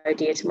so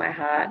dear to my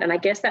heart. And I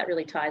guess that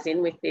really ties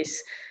in with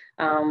this,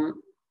 the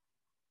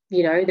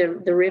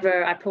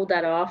river. I pulled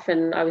that off,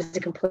 and I was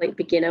a complete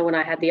beginner when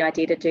I had the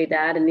idea to do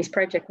that. And this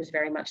project was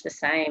very much the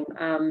same.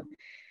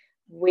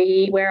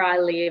 Where I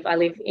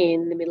live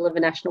in the middle of a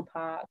national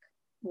park.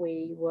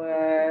 We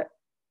were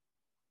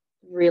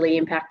really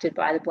impacted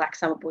by the Black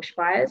Summer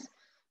bushfires.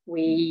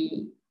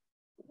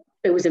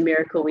 It was a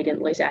miracle we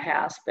didn't lose our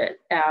house, but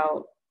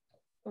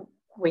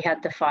we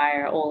had the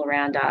fire all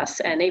around us.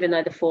 And even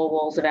though the four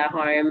walls of our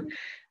home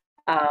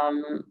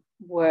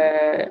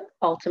were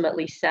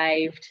ultimately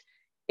saved,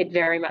 it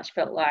very much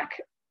felt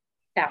like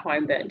our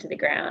home burned to the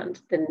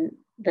ground.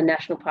 The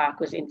national park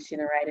was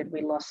incinerated.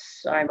 We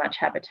lost so much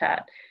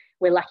habitat.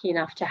 We're lucky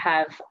enough to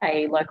have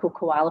a local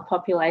koala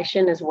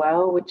population as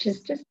well, which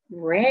is just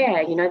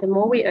rare. The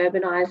more we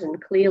urbanise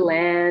and clear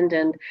land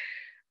and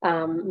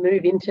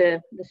move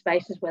into the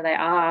spaces where they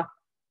are,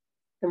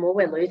 the more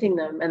we're losing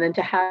them. And then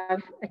to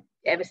have a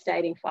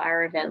devastating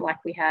fire event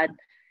like we had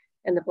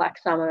in the Black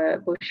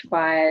Summer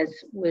bushfires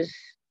was,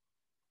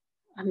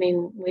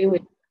 we were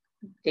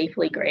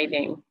deeply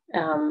grieving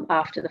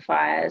after the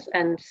fires.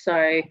 And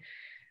so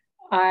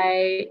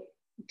I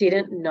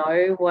didn't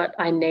know what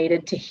I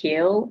needed to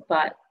heal,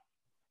 but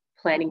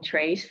planting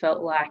trees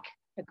felt like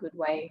a good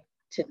way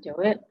to do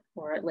it,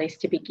 or at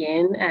least to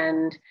begin.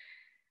 And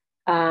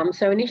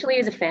so initially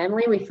as a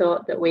family, we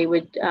thought that we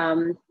would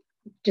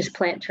just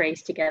plant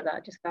trees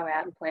together, just go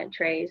out and plant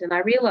trees. And I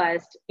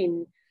realised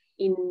in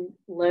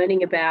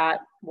learning about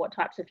what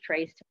types of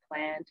trees to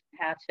plant,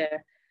 how to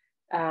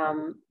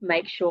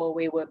make sure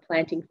we were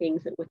planting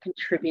things that were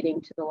contributing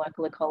to the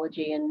local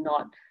ecology and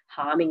not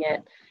harming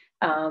it.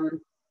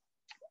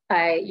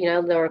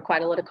 There were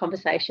quite a lot of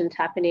conversations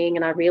happening,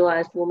 and I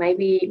realised, well,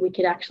 maybe we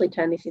could actually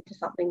turn this into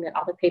something that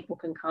other people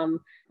can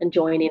come and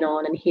join in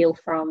on and heal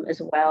from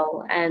as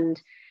well.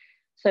 And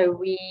so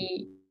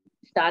we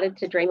started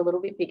to dream a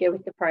little bit bigger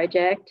with the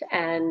project,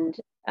 and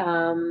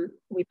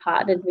we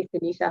partnered with the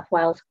New South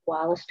Wales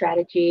Koala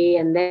Strategy,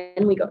 and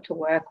then we got to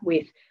work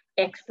with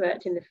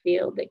experts in the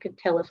field that could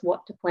tell us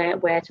what to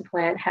plant, where to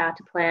plant, how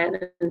to plant.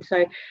 And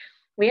so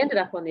we ended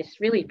up on this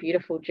really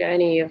beautiful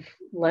journey of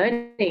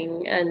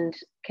learning and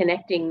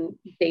connecting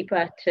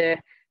deeper to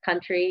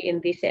country in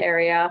this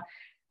area.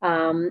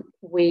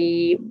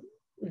 We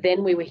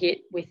were hit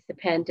with the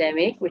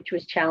pandemic, which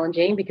was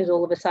challenging because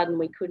all of a sudden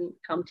we couldn't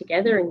come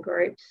together in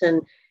groups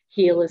and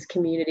heal as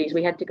communities.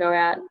 We had to go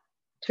out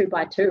 2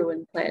 by 2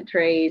 and plant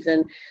trees,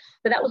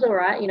 but that was all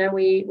right.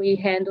 We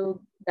handled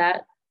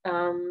that.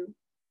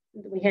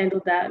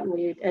 And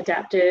we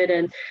adapted,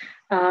 and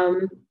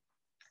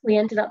we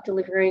ended up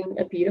delivering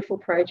a beautiful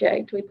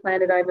project. We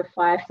planted over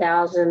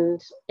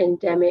 5,000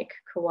 endemic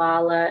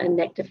koala and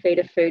nectar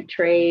feeder food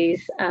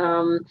trees.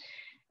 And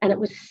it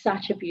was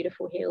such a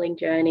beautiful healing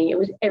journey. It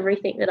was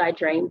everything that I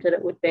dreamed that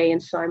it would be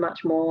and so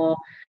much more.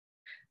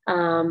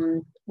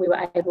 We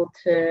were able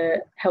to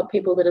help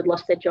people that had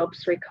lost their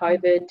jobs through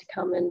COVID to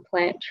come and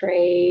plant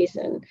trees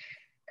and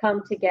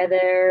come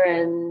together,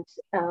 and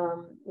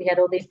we had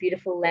all these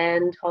beautiful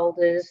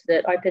landholders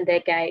that opened their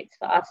gates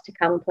for us to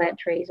come and plant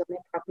trees on their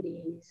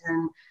properties.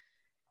 And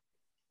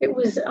it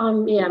was,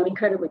 I'm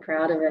incredibly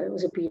proud of it. It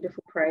was a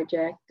beautiful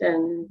project,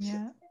 and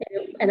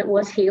it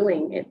was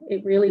healing.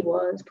 It really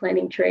was.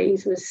 Planting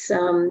trees was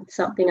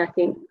something, I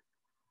think,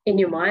 in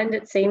your mind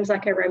it seems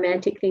like a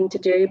romantic thing to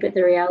do, but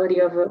the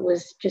reality of it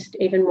was just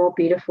even more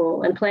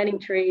beautiful. And planting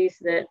trees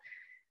that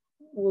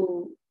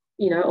will,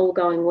 all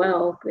going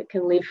well, that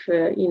can live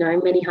for,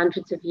 many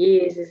hundreds of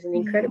years is an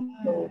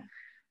incredible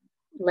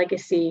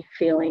legacy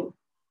feeling.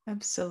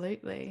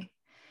 Absolutely.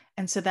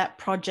 And so that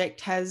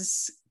project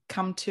has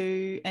come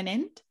to an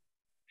end?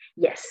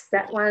 Yes,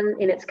 that one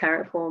in its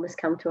current form has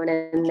come to an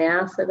end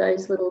now. So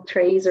those little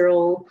trees are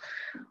all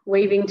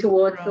weaving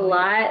towards the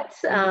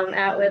lights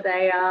out where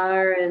they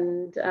are.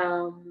 And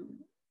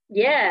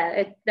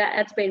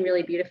that's been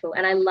really beautiful.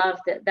 And I love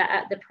that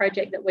the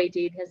project that we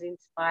did has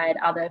inspired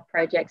other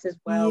projects as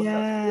well. So it's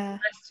really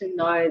nice to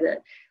know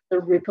that the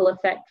ripple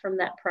effect from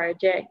that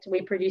project.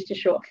 We produced a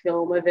short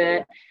film of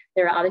it.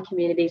 There are other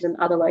communities and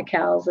other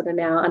locales that are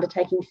now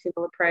undertaking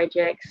similar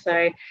projects.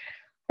 So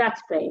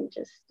that's been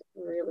just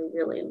really,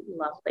 really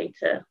lovely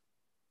to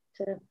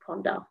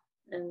ponder.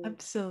 And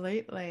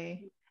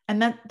absolutely.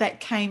 And that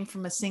came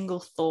from a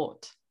single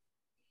thought.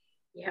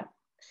 Yeah,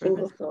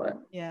 single thought.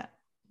 Yeah,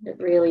 it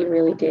really,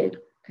 really did.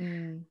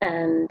 Mm.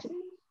 And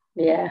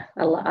yeah,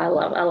 I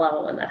love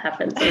it when that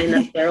happens. I mean,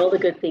 that's where all the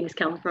good things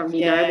come from,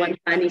 you know, one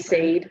tiny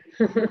seed.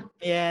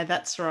 Yeah,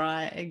 that's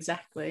right.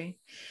 Exactly.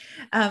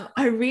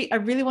 I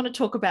really want to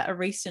talk about a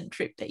recent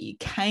trip that you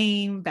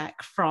came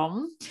back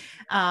from.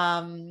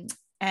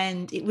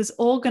 And it was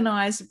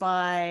organized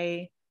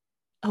by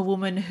a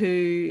woman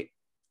who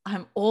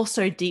I'm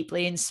also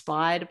deeply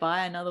inspired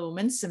by, another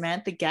woman,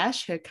 Samantha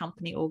Gash. Her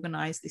company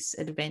organized this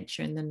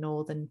adventure in the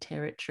Northern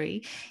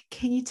Territory.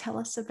 Can you tell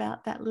us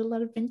about that little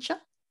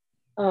adventure?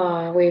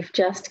 Oh, we've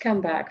just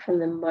come back from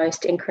the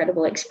most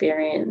incredible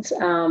experience.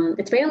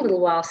 It's been a little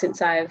while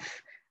since I've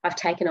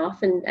taken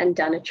off and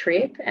done a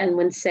trip. And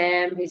when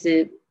Sam, who's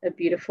a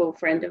beautiful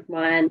friend of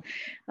mine,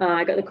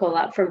 I got the call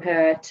up from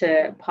her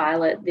to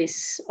pilot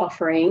this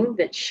offering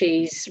that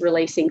she's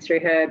releasing through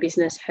her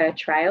business, Her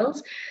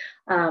Trails.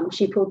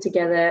 She pulled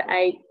together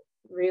 8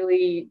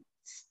 really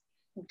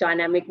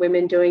dynamic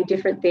women doing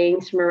different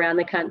things from around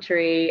the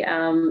country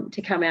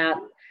to come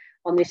out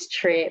on this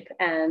trip,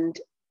 and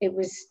it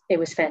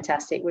was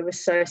fantastic. We were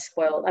so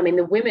spoiled. I mean,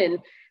 the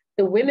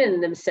women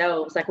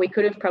themselves, like, we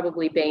could have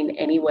probably been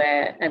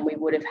anywhere and we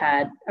would have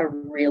had a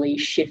really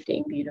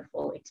shifting,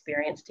 beautiful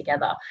experience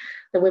together.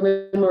 The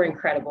women were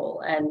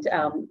incredible, and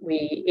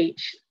we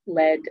each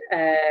led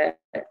a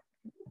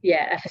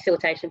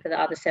facilitation for the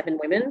other 7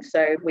 women.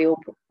 So we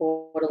all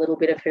brought a little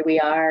bit of who we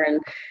are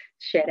and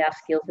shared our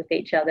skills with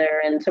each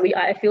other. And so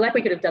I feel like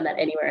we could have done that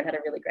anywhere and had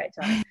a really great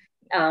time.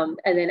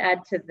 And then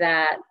add to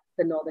that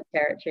the Northern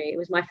Territory. It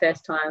was my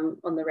first time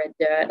on the red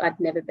dirt. I'd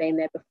never been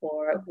there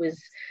before.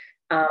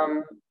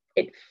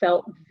 It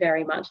felt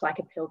very much like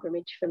a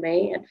pilgrimage for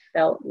me. It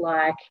felt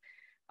like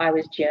I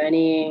was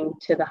journeying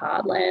to the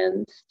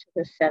heartlands, to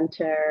the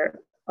center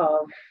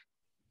of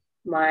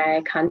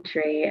my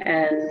country,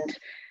 and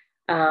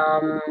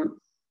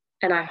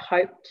I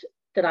hoped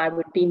that I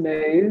would be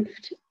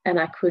moved, and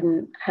I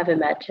couldn't have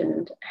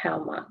imagined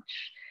how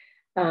much.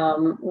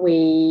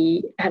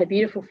 We had a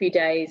beautiful few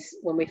days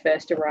when we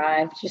first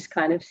arrived, just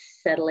kind of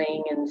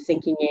settling and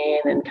sinking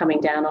in and coming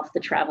down off the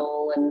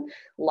travel and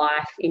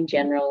life in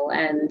general.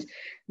 And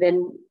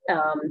then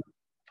I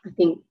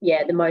think,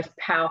 the most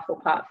powerful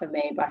part for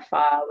me by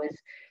far was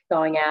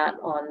going out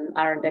on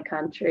Aranda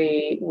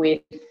country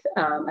with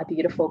a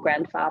beautiful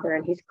grandfather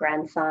and his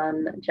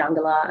grandson,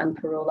 Jungala and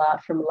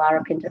Parula from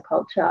Larapinta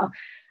culture.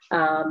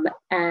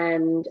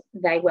 And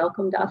they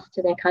welcomed us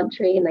to their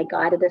country and they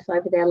guided us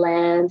over their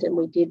land, and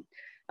we did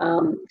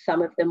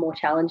some of the more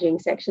challenging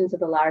sections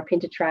of the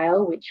Larapinta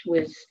Trail, which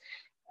was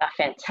a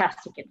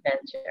fantastic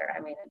adventure.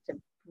 I mean, it's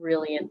a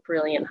brilliant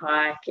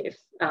hike.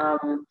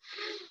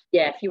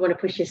 If you want to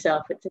push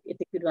yourself, it's a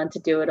good one to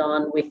do it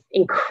on, with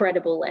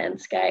incredible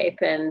landscape.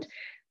 And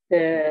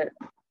it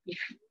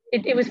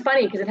was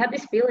funny because it had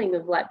this feeling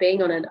of like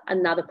being on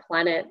another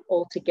planet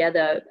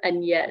altogether,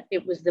 and yet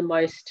it was the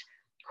most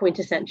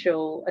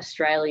quintessential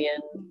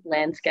Australian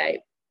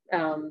landscape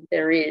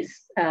there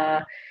is.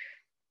 So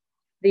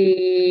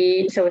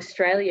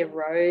Australia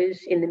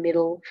rose in the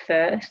middle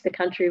first. The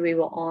country we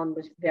were on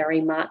was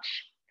very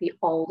much the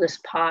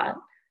oldest part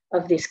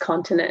of this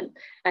continent,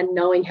 and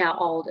knowing how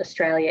old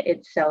Australia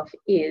itself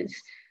is,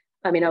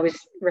 I mean, I was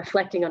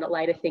reflecting on it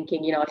later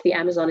thinking, if the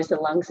Amazon is the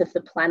lungs of the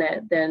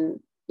planet,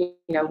 then,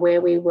 where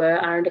we were,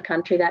 Aranda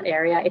country, that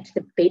area, it's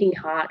the beating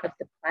heart of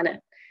the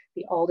planet,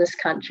 the oldest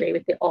country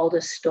with the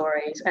oldest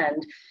stories.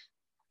 And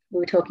we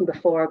were talking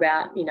before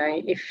about,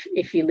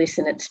 if you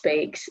listen, it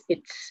speaks.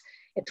 It's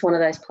one of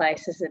those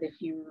places that if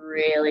you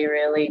really,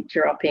 really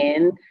drop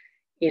in,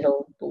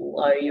 it'll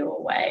blow you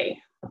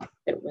away.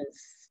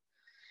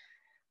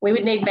 We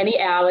would need many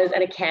hours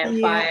and a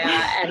campfire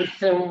and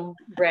some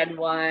red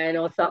wine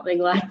or something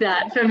like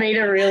that for me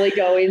to really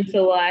go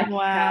into like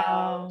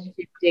how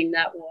shifting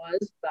that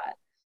was. But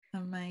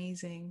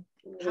amazing.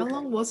 How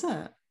long was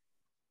it?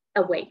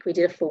 A week. We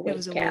did a full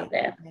week out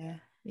there.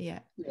 Yeah.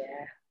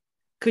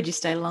 Could you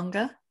stay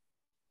longer?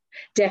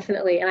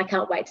 Definitely. And I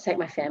can't wait to take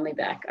my family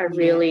back. I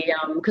really,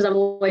 because I'm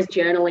always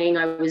journaling.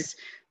 I was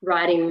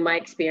writing my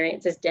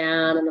experiences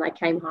down, and then I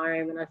came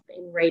home and I've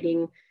been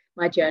reading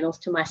my journals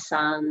to my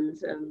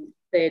sons, and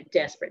they're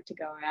desperate to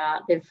go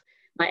out.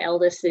 My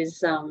eldest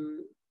is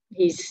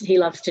he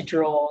loves to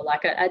draw,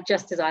 like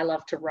just as I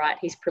love to write.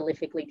 He's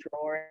prolifically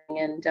drawing,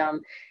 and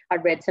I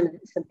read some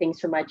things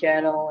from my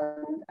journal,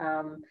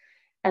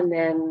 and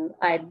then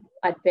I'd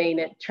been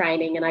at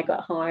training, and I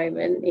got home,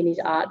 and in his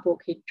art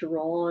book he'd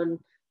drawn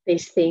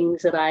these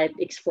things that I'd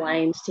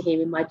explained to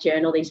him in my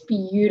journal, these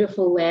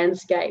beautiful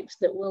landscapes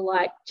that were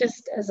like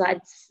just as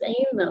I'd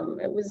seen them.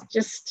 It was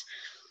just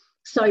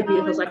so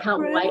beautiful. So I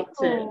can't wait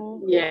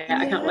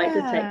I can't wait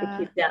to take the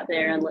kids out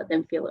there and let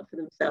them feel it for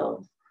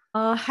themselves.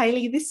 Oh,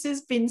 Hayley, this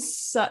has been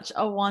such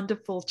a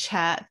wonderful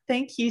chat.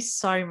 Thank you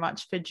so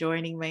much for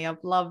joining me.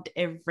 I've loved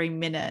every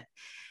minute.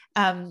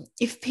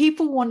 If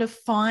people want to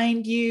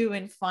find you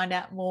and find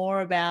out more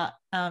about,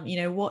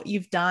 what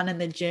you've done and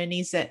the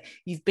journeys that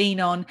you've been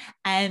on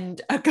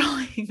and are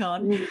going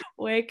on,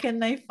 where can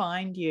they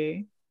find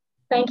you?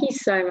 Thank you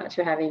so much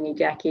for having me,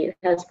 Jackie. It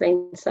has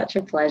been such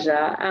a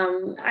pleasure.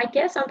 I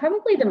guess I'm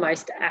probably the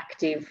most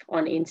active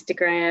on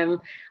Instagram,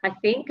 I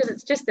think, because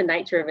it's just the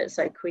nature of it,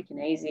 so quick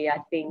and easy. I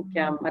think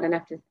I don't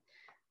have to.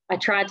 I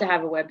tried to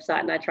have a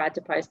website and I tried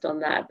to post on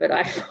that, but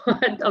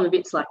I'm a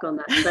bit slack on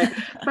that. So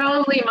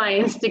probably my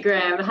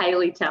Instagram,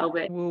 HAYLEY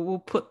TALBOT. We'll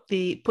put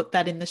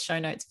that in the show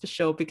notes for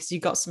sure, because you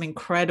got some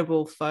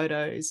incredible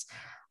photos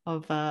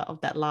of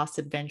that last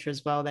adventure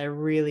as well. They're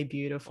really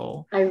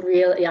beautiful. I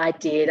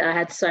did. I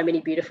had so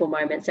many beautiful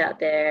moments out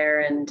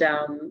there, and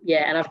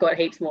and I've got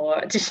heaps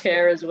more to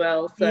share as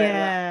well.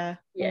 So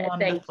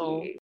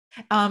wonderful. Thank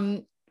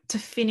you. To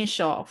finish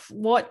off,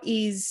 what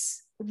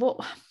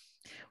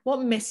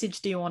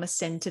message do you want to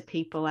send to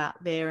people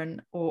out there,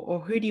 and or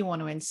who do you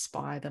want to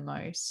inspire the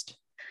most?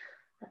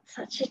 That's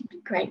such a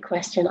great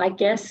question, I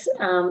guess,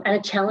 and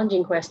a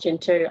challenging question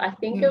too. I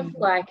think of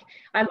I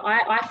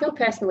feel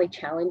personally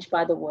challenged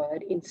by the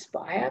word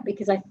inspire,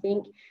 because I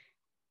think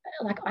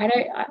I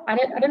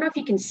don't know if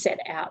you can set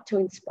out to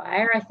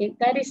inspire. I think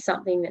that is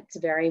something that's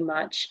very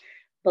much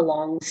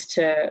belongs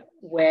to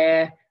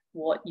where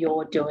what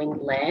you're doing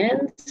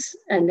lands,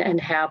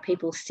 and how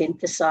people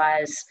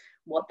synthesize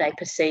what they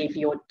perceive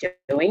you're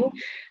doing.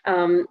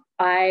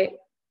 I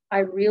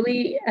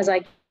really, as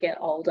I get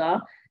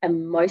older,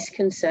 am most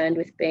concerned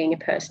with being a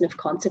person of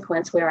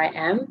consequence where I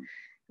am.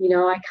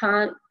 I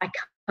can't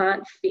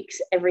fix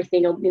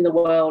everything in the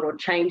world or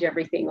change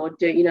everything or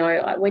do,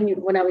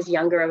 when I was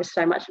younger, I was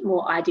so much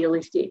more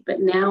idealistic, but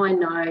now I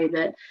know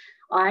that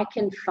I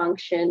can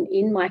function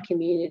in my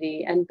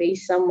community and be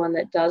someone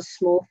that does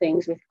small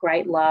things with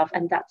great love,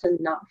 and that's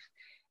enough.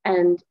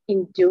 And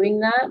in doing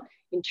that,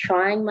 in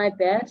trying my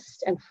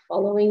best and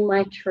following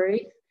my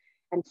truth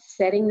and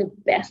setting the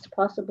best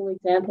possible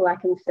example I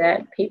can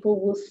set, people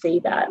will see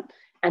that,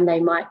 and they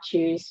might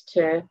choose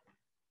to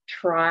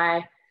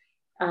try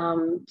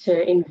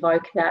to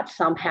invoke that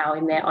somehow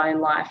in their own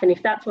life. And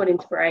if that's what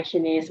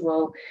inspiration is,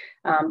 well,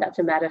 that's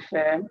a matter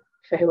for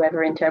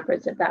whoever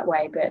interprets it that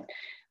way. But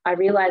I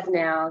realize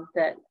now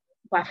that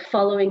by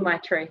following my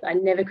truth, I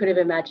never could have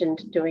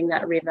imagined doing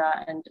that river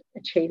and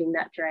achieving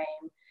that dream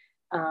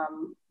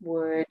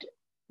would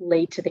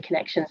lead to the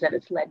connections that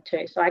it's led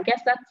to. So I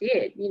guess that's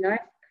it,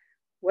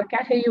 work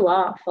out who you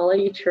are, follow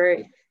your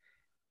truth,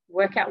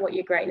 work out what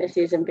your greatness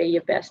is and be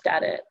your best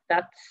at it.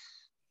 That's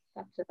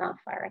enough,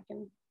 I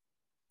reckon.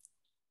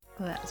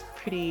 Well, that's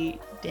pretty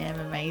damn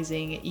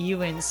amazing.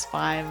 You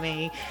inspire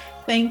me.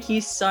 Thank you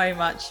so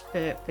much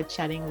for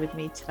chatting with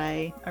me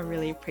today. I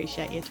really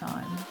appreciate your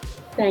time.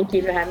 Thank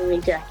you for having me,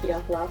 Jackie.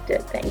 I've loved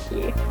it. Thank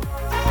you.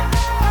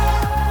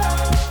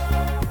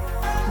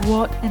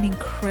 What an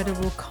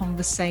incredible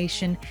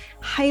conversation.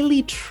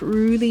 Hayley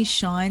truly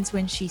shines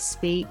when she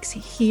speaks.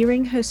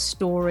 Hearing her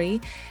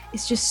story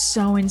is just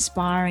so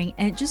inspiring,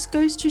 and it just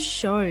goes to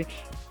show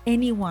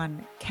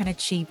anyone can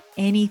achieve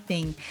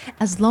anything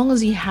as long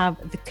as you have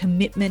the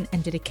commitment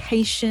and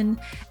dedication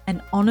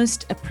and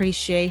honest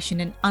appreciation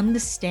and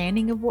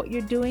understanding of what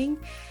you're doing.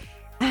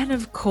 And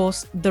of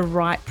course, the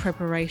right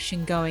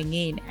preparation going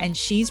in. And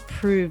she's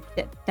proved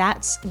that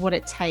that's what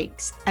it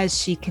takes as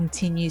she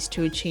continues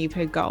to achieve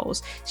her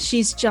goals.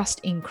 She's just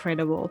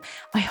incredible.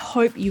 I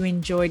hope you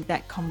enjoyed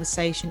that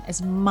conversation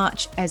as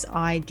much as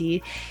I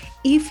did.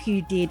 If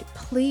you did,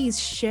 please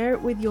share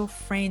it with your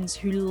friends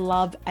who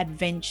love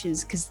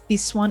adventures, because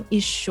this one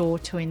is sure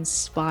to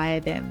inspire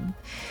them.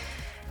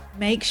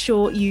 Make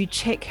sure you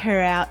check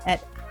her out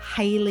at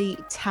HAYLEY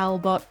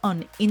TALBOT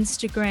on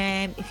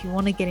Instagram. If you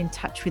want to get in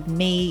touch with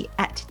me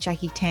at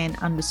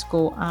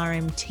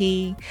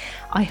JackieTan_RMT.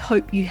 I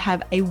hope you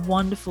have a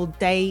wonderful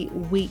day,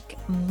 week,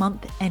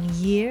 month, and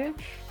year.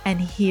 And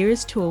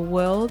here's to a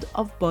world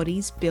of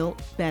bodies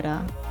built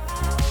better.